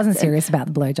mean? Yeah, and I wasn't serious about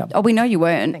the blowjob. Oh, we know you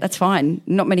weren't. That's fine.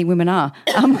 Not many women are.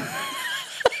 I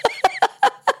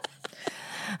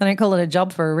don't call it a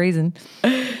job for a reason.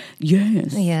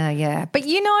 Yes. Yeah. But,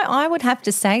 you know, I would have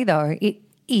to say, though, it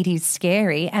is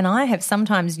scary. And I have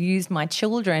sometimes used my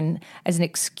children as an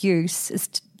excuse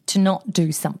to not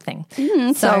do something.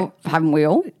 So haven't we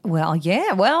all? Well,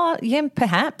 yeah,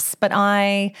 perhaps. But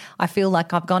I feel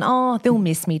like I've gone, they'll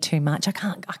miss me too much. I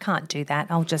can't do that.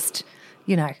 I'll just,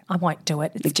 I won't do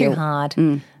it. It's too hard.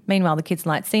 Meanwhile, the kids are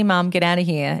like, see, Mum, get out of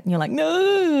here. And you're like,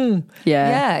 no.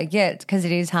 Yeah. Yeah, because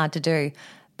it is hard to do.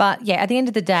 But, yeah, at the end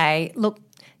of the day, look,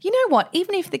 you know what?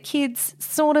 Even if the kids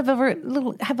sort of have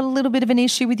a little bit of an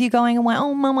issue with you going away,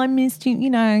 oh, Mum, I missed you,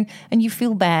 and you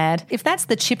feel bad. If that's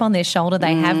the chip on their shoulder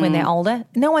they have when they're older,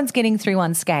 no one's getting through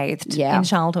unscathed in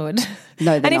childhood.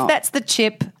 No, they're and if not. that's the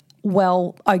chip,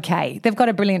 well, okay. They've got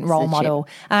a brilliant role model.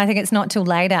 And I think it's not till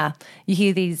later you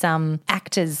hear these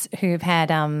actors who've had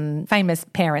famous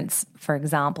parents, for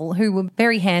example, who were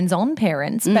very hands-on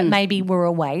parents but maybe were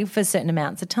away for certain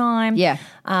amounts of time. Yeah.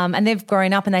 And they've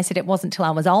grown up and they said it wasn't till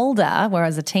I was older, where I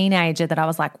was a teenager, that I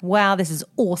was like, wow, this is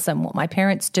awesome what my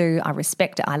parents do. I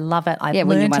respect it. I love it. I've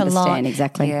when you learned a lot. understand,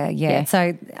 exactly. Yeah.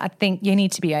 So I think you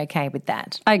need to be okay with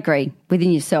that. I agree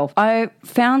within yourself. I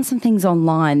found some things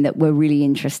online that were really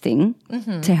interesting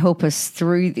to help us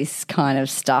through this kind of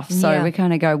stuff. So we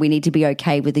kind of go, we need to be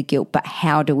okay with the guilt, but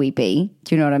how do we be?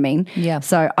 Do you know what I mean? Yeah.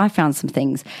 So I found some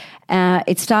things.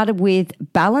 It started with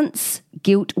balance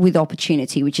guilt with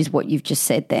opportunity, which is what you've just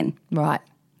said then. Right.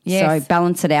 Yes. So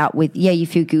balance it out with, you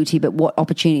feel guilty, but what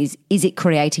opportunities is it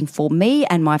creating for me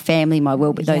and my family, my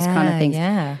well-being, those kind of things.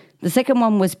 Yeah. The second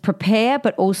one was prepare,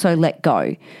 but also let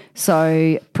go.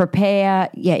 So prepare,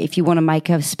 if you want to make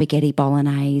a spaghetti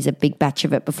bolognese, a big batch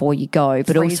of it before you go,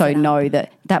 but Freeze also it up. know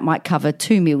that might cover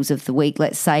 2 meals of the week,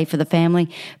 let's say, for the family.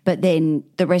 But then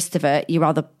the rest of it, your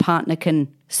other partner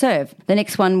can serve. The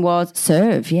next one was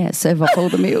serve up all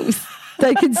the meals.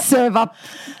 They can serve up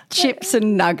chips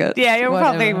and nuggets. Yeah, it whatever.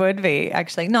 probably would be,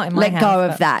 actually. Not in my Let house. go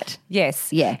of but- that.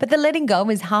 Yes. Yeah. But the letting go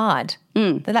is hard.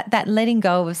 That letting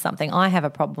go of something, I have a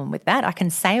problem with that. I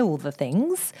can say all the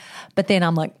things, but then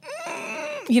I'm like,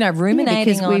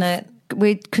 ruminating because on it.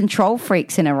 We're control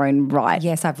freaks in our own right.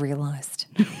 Yes, I've realised.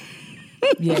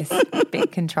 Yes,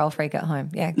 big control freak at home.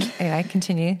 Yeah. Anyway,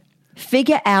 continue.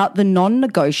 Figure out the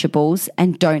non-negotiables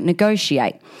and don't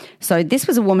negotiate. So this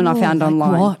was a woman I found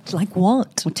online. What? Like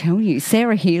what? I'll tell you.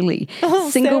 Sarah Healy,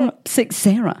 single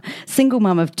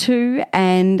mum of 2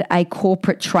 and a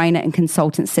corporate trainer and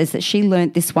consultant, says that she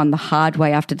learnt this one the hard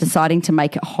way after deciding to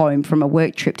make it home from a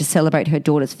work trip to celebrate her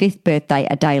daughter's 5th birthday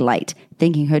a day late,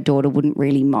 thinking her daughter wouldn't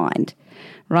really mind,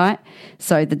 right?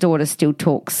 So the daughter still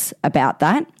talks about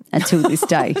that until this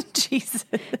day. Jesus.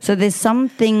 So there's some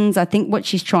things, I think what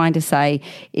she's trying to say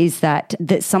is that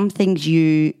some things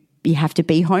you have to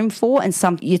be home for and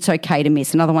some it's okay to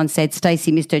miss. Another one said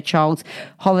Stacey missed her child's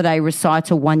holiday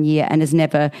recital 1 year and has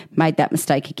never made that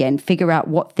mistake again. Figure out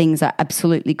what things are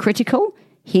absolutely critical.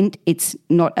 Hint, it's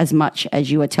not as much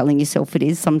as you are telling yourself it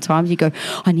is. Sometimes you go,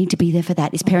 I need to be there for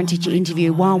that. It's parent-teacher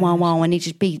interview. Wow. I need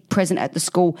to be present at the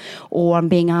school, or I'm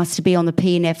being asked to be on the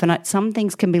P&F. And some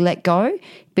things can be let go,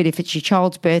 but if it's your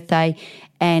child's birthday,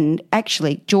 and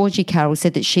actually Georgie Carroll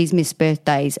said that she's missed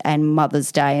birthdays and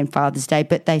Mother's Day and Father's Day,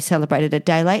 but they celebrated a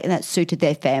day late and that suited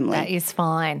their family. That is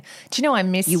fine. Do you know I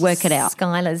missed You work it out.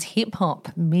 Skylar's hip-hop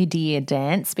mid-year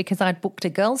dance because I'd booked a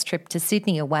girls' trip to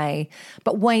Sydney away,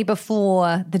 but way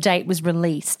before the date was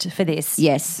released for this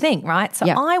thing, right? So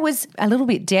I was a little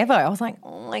bit devo. I was like,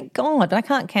 oh, my God, I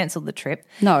can't cancel the trip.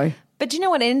 No. But do you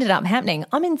know what ended up happening?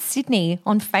 I'm in Sydney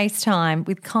on FaceTime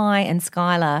with Kai and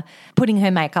Skylar putting her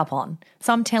makeup on.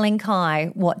 So I'm telling Kai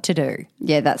what to do.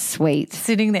 Yeah, that's sweet.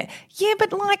 Sitting there. Yeah,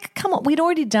 but like, come on, we'd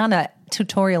already done a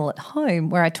tutorial at home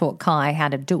where I taught Kai how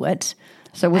to do it.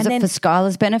 So was it for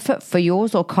Skylar's benefit, for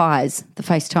yours or Kai's, the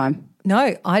FaceTime?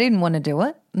 No, I didn't want to do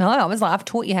it. No, I was like, I've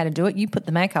taught you how to do it. You put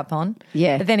the makeup on.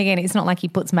 Yeah. But then again, it's not like he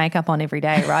puts makeup on every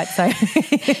day, right? So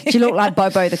you look like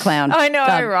Bobo the clown. I know,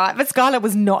 Done. right? But Skylar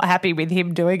was not happy with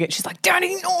him doing it. She's like,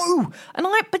 Daddy, no. And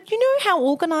but you know how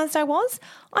organised I was?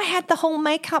 I had the whole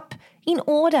makeup in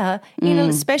order in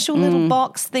a special little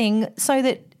box thing so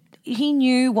that he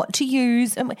knew what to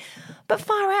use. But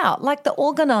far out, like the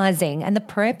organising and the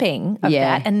prepping of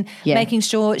that and making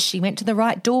sure she went to the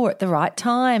right door at the right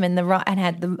time and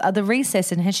had the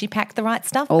recess and has she packed the right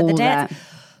stuff for the dance.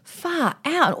 Far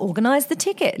out, organise the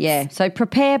tickets. Yeah, so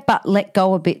prepare but let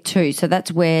go a bit too. So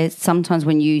that's where sometimes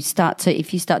when you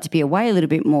if you start to be away a little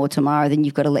bit more tomorrow, then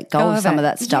you've got to let go of some of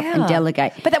that stuff and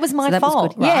delegate. But that was my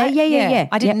fault, right? Yeah.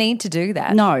 I didn't need to do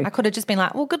that. No. I could have just been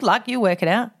like, well, good luck, you work it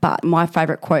out. But my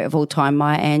favourite quote of all time,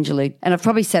 Maya Angelou, and I've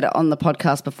probably said it on the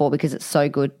podcast before because it's so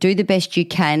good, do the best you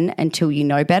can until you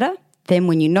know better. Then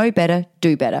when you know better,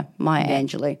 do better. Maya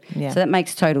Angelou. Yeah. So that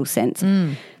makes total sense.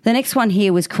 The next one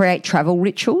here was create travel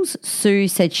rituals. Sue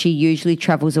said she usually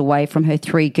travels away from her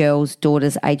 3 girls,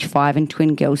 daughters age 5 and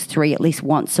twin girls 3, at least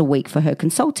once a week for her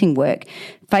consulting work.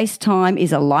 FaceTime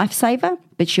is a lifesaver,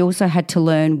 but she also had to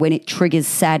learn when it triggers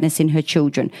sadness in her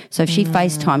children. So if she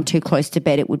FaceTimed too close to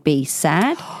bed, it would be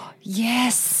sad.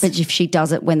 Yes. But if she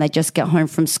does it when they just get home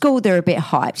from school, they're a bit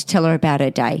hyped. Tell her about her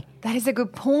day. That is a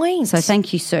good point. So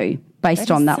thank you, Sue,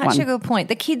 based on that one. Such a good point.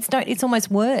 The kids don't, it's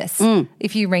almost worse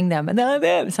if you ring them and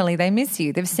suddenly they miss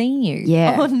you. They've seen you.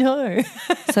 Yeah. Oh, no.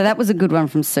 So that was a good one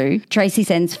from Sue. Tracy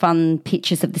sends fun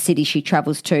pictures of the city she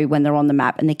travels to when they're on the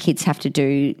map and the kids have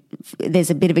to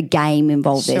there's a bit of a game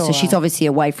involved there. So she's obviously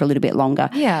away for a little bit longer.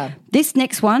 Yeah. This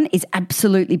next one is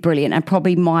absolutely brilliant and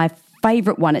probably my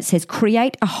favourite one. It says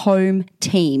create a home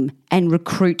team and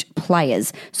recruit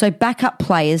players. So backup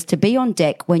players to be on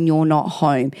deck when you're not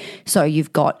home. So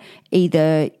you've got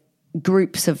either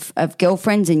groups of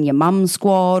girlfriends in your mum's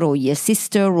squad or your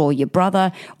sister or your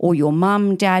brother or your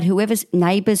mum, dad, whoever's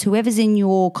neighbours, whoever's in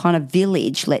your kind of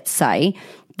village, let's say.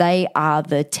 They are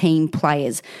the team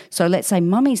players. So let's say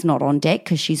mummy's not on deck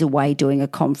because she's away doing a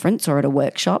conference or at a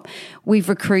workshop. We've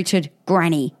recruited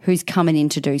Granny who's coming in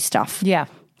to do stuff. Yeah.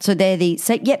 So they're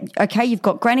you've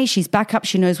got Granny, she's back up,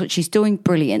 she knows what she's doing,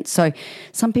 brilliant. So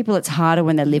some people it's harder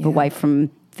when they live away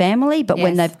from family, but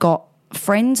when they've got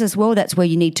friends as well, that's where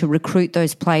you need to recruit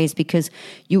those players because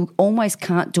you almost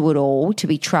can't do it all to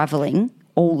be travelling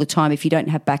all the time if you don't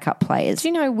have backup players. Do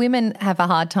you know women have a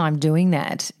hard time doing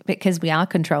that because we are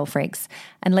control freaks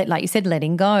and like you said,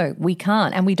 letting go. We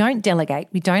can't and we don't delegate.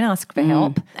 We don't ask for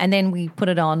help and then we put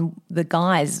it on the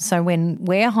guys. So when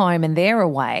we're home and they're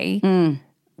away,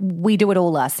 we do it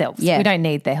all ourselves. Yeah. We don't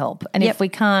need their help. And if we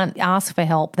can't ask for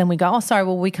help, then we go, oh, sorry,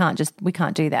 well, we can't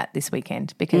do that this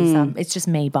weekend because it's just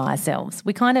me by ourselves.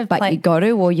 We kind of you got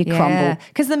to or you crumble.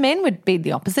 Because the men would be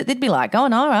the opposite. They'd be like, oh,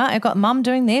 no, all right, I've got mum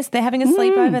doing this. They're having a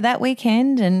sleepover that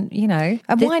weekend and, you know,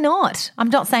 and why not? I'm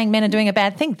not saying men are doing a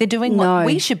bad thing. They're doing what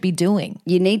we should be doing.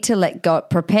 You need to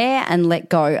prepare and let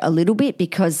go a little bit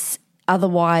because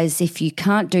otherwise, if you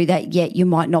can't do that yet, you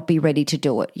might not be ready to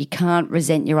do it. You can't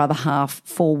resent your other half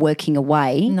for working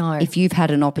away. No. If you've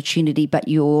had an opportunity, but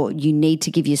you need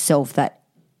to give yourself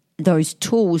those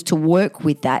tools to work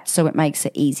with that so it makes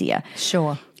it easier.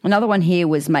 Sure. Another one here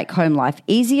was make home life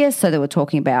easier. So they were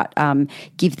talking about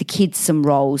give the kids some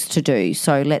roles to do.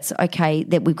 So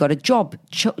that we've got a job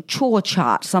chore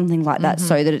chart, something like that,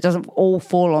 so that it doesn't all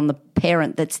fall on the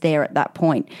parent that's there at that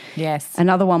point. Yes.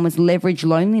 Another one was leverage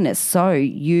loneliness. So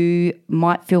you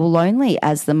might feel lonely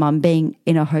as the mum being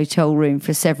in a hotel room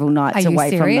for several nights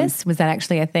away from them. Are you serious? Was that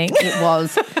actually a thing? It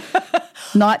was.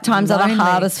 Night times are the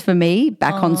hardest for me.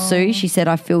 Back on Sue, she said,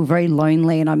 I feel very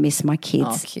lonely and I miss my kids.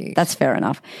 Oh, cute. That's fair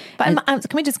enough. But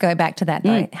can we just go back to that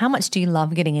though? How much do you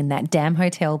love getting in that damn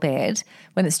hotel bed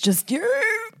when it's just you?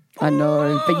 I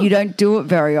know, but you don't do it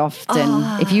very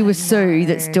often. If you were Sue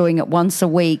that's doing it once a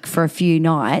week for a few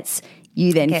nights,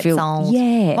 you then Gets feel old.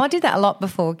 Yeah. Well, I did that a lot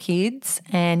before kids,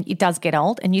 and it does get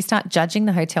old, and you start judging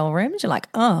the hotel rooms. You're like,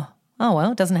 oh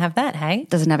well, it doesn't have that, hey?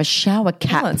 Doesn't have a shower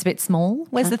cap. Oh, it's a bit small.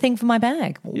 Where's the thing for my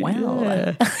bag? Wow.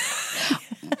 Yeah.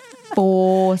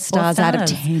 4 stars out of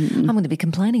 10. I'm going to be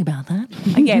complaining about that.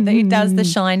 Yeah, the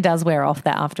shine does wear off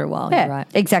that after a while. Yeah, You're right.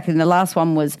 exactly. And the last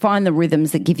one was find the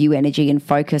rhythms that give you energy and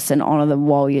focus and honour them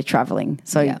while you're travelling.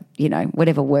 So,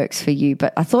 whatever works for you.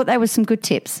 But I thought they were some good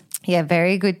tips. Yeah,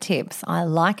 very good tips. I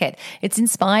like it. It's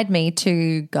inspired me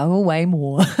to go away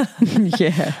more.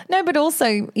 Yeah. No, but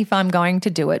also if I'm going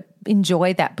to do it,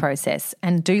 enjoy that process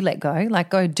and do let go. Like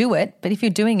go do it. But if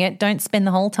you're doing it, don't spend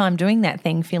the whole time doing that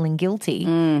thing feeling guilty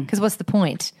because what's the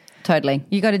point? Totally.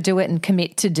 You got to do it and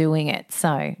commit to doing it.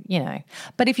 So,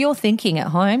 But if you're thinking at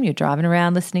home, you're driving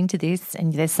around listening to this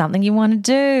and there's something you want to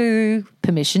do,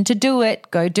 permission to do it,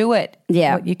 go do it.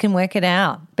 Yeah. You can work it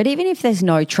out. But even if there's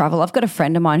no travel, I've got a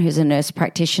friend of mine who's a nurse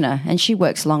practitioner and she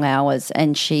works long hours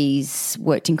and she's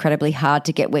worked incredibly hard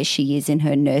to get where she is in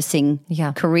her nursing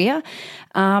career.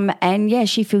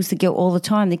 She feels the guilt all the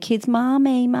time. The kids,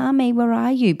 Mommy, where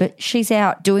are you? But she's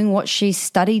out doing what she's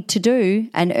studied to do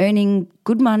and earning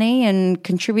good money and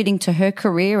contributing to her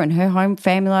career and her home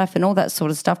family life and all that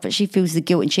sort of stuff. But she feels the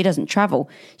guilt and she doesn't travel.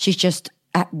 She's just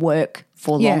at work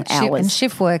for long hours. And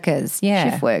shift workers,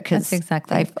 Shift workers. That's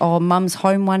exactly. Mum's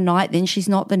home one night, then she's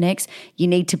not the next. You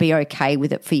need to be okay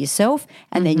with it for yourself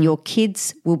and then your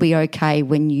kids will be okay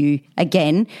when you,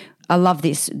 again, I love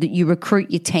this, that you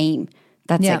recruit your team.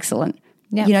 That's excellent.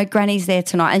 Yep. Granny's there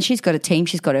tonight and she's got a team.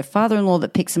 She's got her father-in-law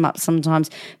that picks them up sometimes,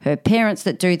 her parents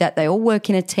that do that. They all work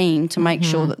in a team to make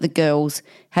sure that the girls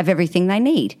have everything they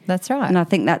need. That's right. And I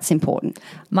think that's important.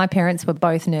 My parents were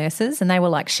both nurses and they were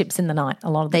like ships in the night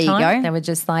a lot of the there time. There you go. They were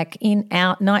just like in,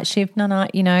 out, night shift,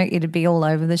 night, it'd be all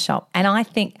over the shop. And I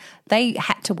think they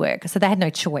had to work, so they had no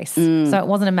choice. So it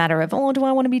wasn't a matter of, do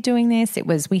I want to be doing this? It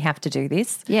was, we have to do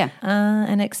this. Yeah.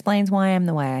 And it explains why I am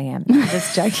the way I am. I'm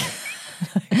just joking.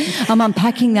 I'm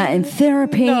unpacking that in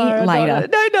therapy later.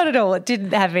 No, not at all. It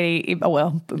didn't have any, maybe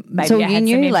so I had you some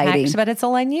knew, impact, lady. but it's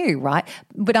all I knew, right?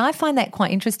 But I find that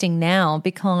quite interesting now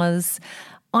because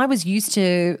I was used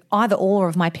to either or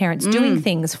of my parents doing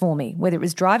things for me, whether it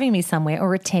was driving me somewhere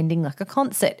or attending like a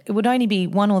concert. It would only be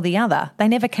one or the other. They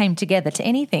never came together to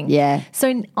anything. Yeah.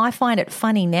 So I find it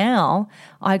funny now.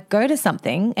 I go to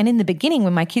something and in the beginning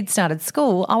when my kids started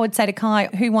school, I would say to Kai,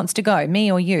 who wants to go,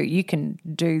 me or you? You can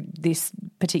do this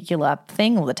particular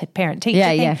thing or the parent-teacher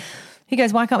thing. Yeah. He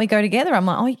goes, why can't we go together? I'm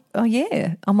like, oh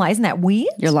yeah. I'm like, isn't that weird?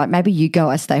 You're like, maybe you go,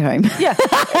 I stay home. Yeah.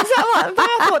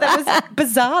 I thought that was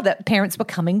bizarre that parents were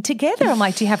coming together. I'm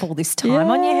like, do you have all this time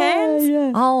on your hands?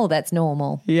 Yeah. Oh, that's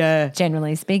normal. Yeah.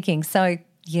 Generally speaking. So,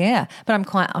 yeah. But I'm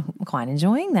quite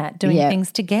enjoying that, doing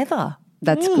things together.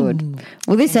 That's good.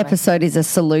 Well, this episode is a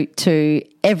salute to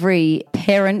every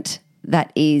parent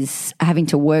that is having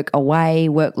to work away,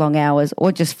 work long hours,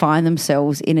 or just find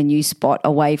themselves in a new spot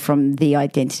away from the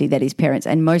identity that is parents.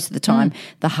 And most of the time,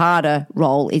 the harder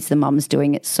role is the mums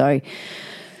doing it. So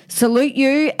salute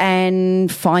you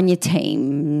and find your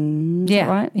team. Yeah.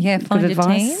 Right? Yeah, find good your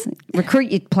advice. team.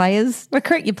 Recruit your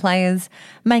players.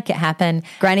 Make it happen.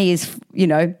 Granny is,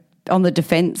 on the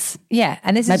defence. Yeah.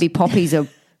 And this Maybe Poppy's a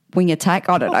wing attack.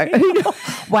 I don't know.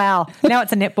 Wow. Now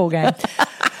it's a netball game.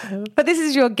 But this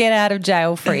is your get out of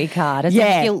jail free card. It's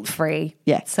guilt free.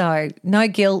 Yeah. So no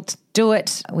guilt. Do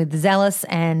it with zealous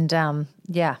and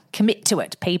commit to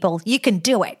it, people. You can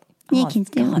do it. You can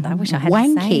do it. I wish I had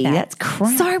Wanky, to say that. that's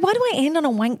crap. Sorry, why do I end on a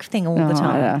wank thing all the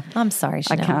time? I'm sorry,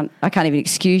 Chanel. I can't even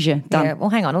excuse you. Done. Yeah, well,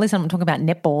 hang on. At least I'm talking about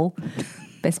netball.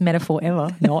 Best metaphor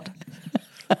ever. Not.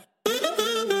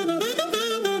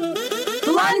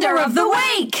 Blunder of the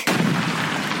week.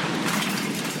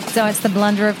 So it's the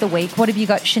blunder of the week. What have you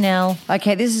got, Chanel?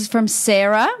 Okay, this is from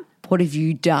Sarah. What have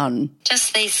you done?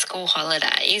 Just these school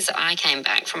holidays, I came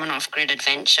back from an off-grid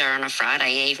adventure on a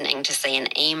Friday evening to see an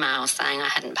email saying I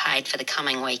hadn't paid for the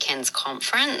coming weekend's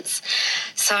conference.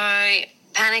 So,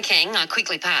 panicking, I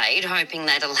quickly paid, hoping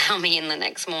they'd allow me in the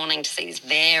next morning to see this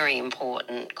very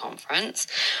important conference,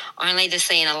 only to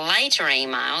see in a later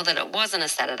email that it wasn't a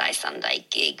Saturday-Sunday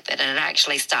gig, but it had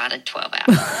actually started 12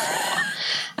 hours before.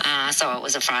 So it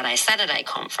was a Friday-Saturday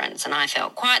conference, and I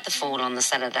felt quite the fool on the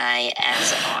Saturday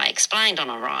as I explained on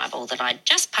arrival that I'd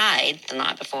just paid the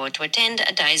night before to attend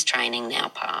a day's training now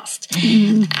past.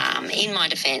 In my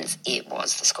defence, it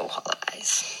was the school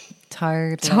holidays.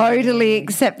 Totally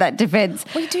accept that defence.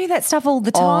 We do that stuff all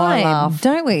the time,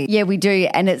 don't we? Yeah, we do.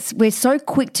 And we're so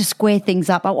quick to square things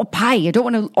up. I will pay. I don't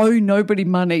want to owe nobody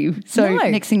money. So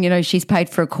next thing you know, she's paid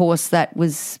for a course that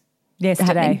was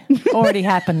yesterday. Already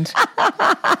happened.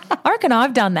 I reckon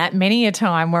I've done that many a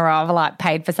time where I've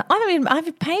paid for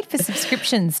I've paid for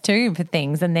subscriptions too for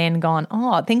things and then gone,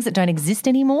 things that don't exist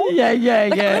anymore. Yeah.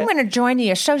 I'm going to join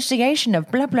the association of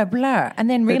blah, blah, blah, and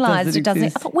then realised it doesn't. I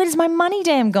thought, where's my money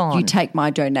damn gone? You take my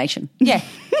donation. Yeah.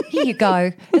 Here you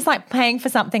go. It's like paying for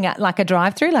something at like a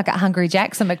drive-through, like at Hungry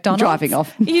Jack's or McDonald's. Driving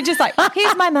off. You're just like,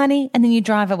 here's my money, and then you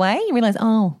drive away. You realise,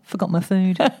 forgot my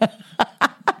food.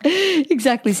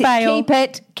 Exactly. Fail.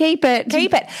 Keep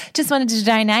it. Just wanted to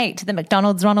donate to the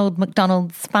Ronald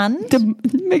McDonald's Fund. The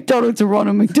McDonald's or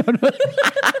Ronald McDonald.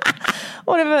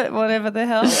 whatever the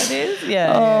hell it is.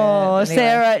 Yeah. Oh, anyway.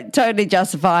 Sarah, totally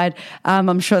justified.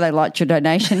 I'm sure they liked your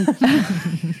donation.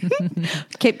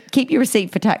 Keep your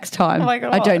receipt for tax time. Oh my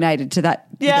God. I donated to that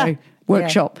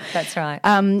workshop. Yeah, that's right.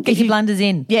 Get your blunders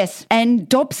in. Yes, and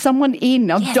dob someone in.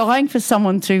 I'm dying for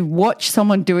someone to watch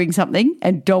someone doing something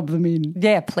and dob them in.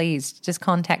 Yeah, please. Just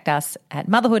contact us at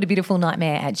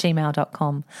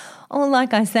motherhoodabeutifulnightmare@gmail.com. Or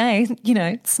like I say,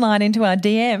 slide into our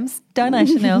DMs. Don't I,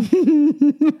 Chanel?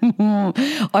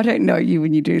 I don't know you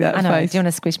when you do that I know. face. Do you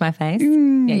want to squish my face?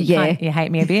 Yeah. You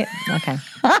hate me a bit? Okay.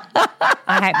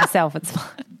 I hate myself. It's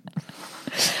fine.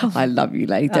 I love you,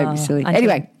 Leigh. Don't be silly.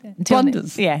 Anyway,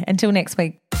 blunders. Until next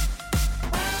week.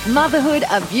 Motherhood,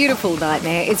 A Beautiful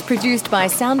Nightmare is produced by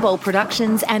Soundbowl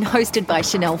Productions and hosted by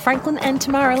Chanel Franklin and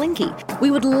Tamara Linky.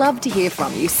 We would love to hear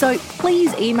from you, so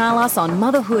please email us on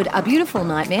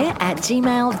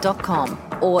motherhoodabeutifulnightmare@gmail.com.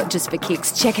 Or just for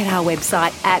kicks, check out our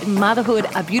website at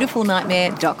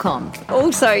motherhoodabeutifulnightmare.com.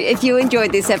 Also, if you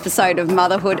enjoyed this episode of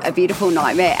Motherhood, A Beautiful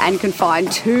Nightmare and can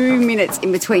find 2 minutes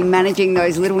in between managing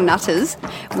those little nutters,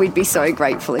 we'd be so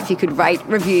grateful if you could rate,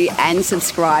 review and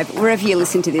subscribe wherever you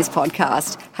listen to this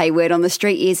podcast. Hey, word on the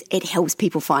street is it helps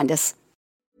people find us.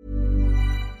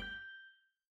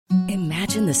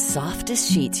 Imagine the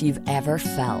softest sheets you've ever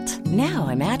felt. Now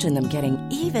imagine them getting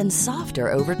even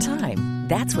softer over time.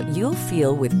 That's what you'll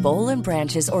feel with Boll &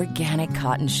 Branch's organic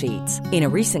cotton sheets. In a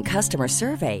recent customer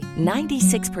survey,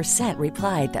 96%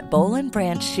 replied that Boll &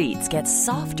 Branch sheets get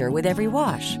softer with every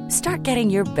wash. Start getting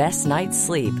your best night's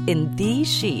sleep in these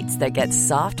sheets that get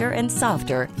softer and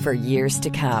softer for years to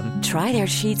come. Try their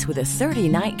sheets with a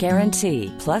 30-night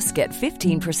guarantee. Plus, get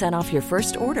 15% off your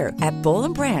first order at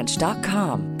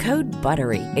bollandbranch.com. Code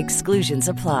BUTTERY. Exclusions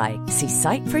apply. See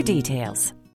site for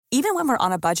details. Even when we're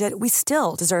on a budget, we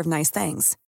still deserve nice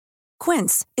things.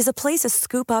 Quince is a place to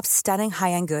scoop up stunning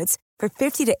high-end goods for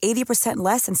 50 to 80%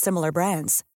 less than similar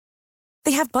brands.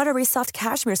 They have buttery soft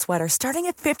cashmere sweaters starting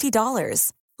at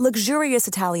 $50, luxurious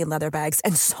Italian leather bags,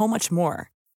 and so much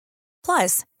more.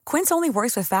 Plus, Quince only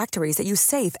works with factories that use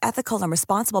safe, ethical, and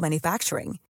responsible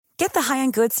manufacturing. Get the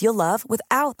high-end goods you'll love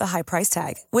without the high price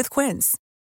tag with Quince.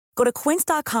 Go to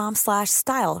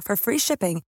quince.com/style for free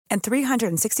shipping and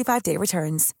 365-day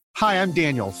returns. Hi, I'm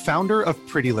Daniel, founder of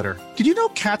Pretty Litter. Did you know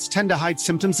cats tend to hide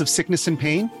symptoms of sickness and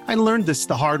pain? I learned this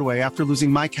the hard way after losing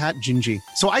my cat, Gingy.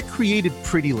 So I created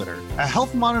Pretty Litter, a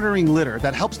health monitoring litter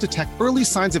that helps detect early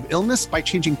signs of illness by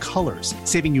changing colors,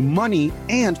 saving you money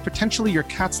and potentially your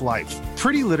cat's life.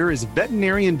 Pretty Litter is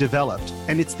veterinarian developed,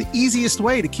 and it's the easiest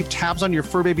way to keep tabs on your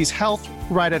fur baby's health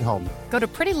right at home. Go to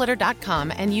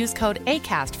prettylitter.com and use code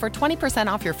ACAST for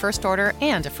 20% off your first order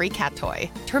and a free cat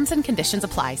toy. Terms and conditions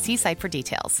apply. See site for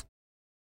details.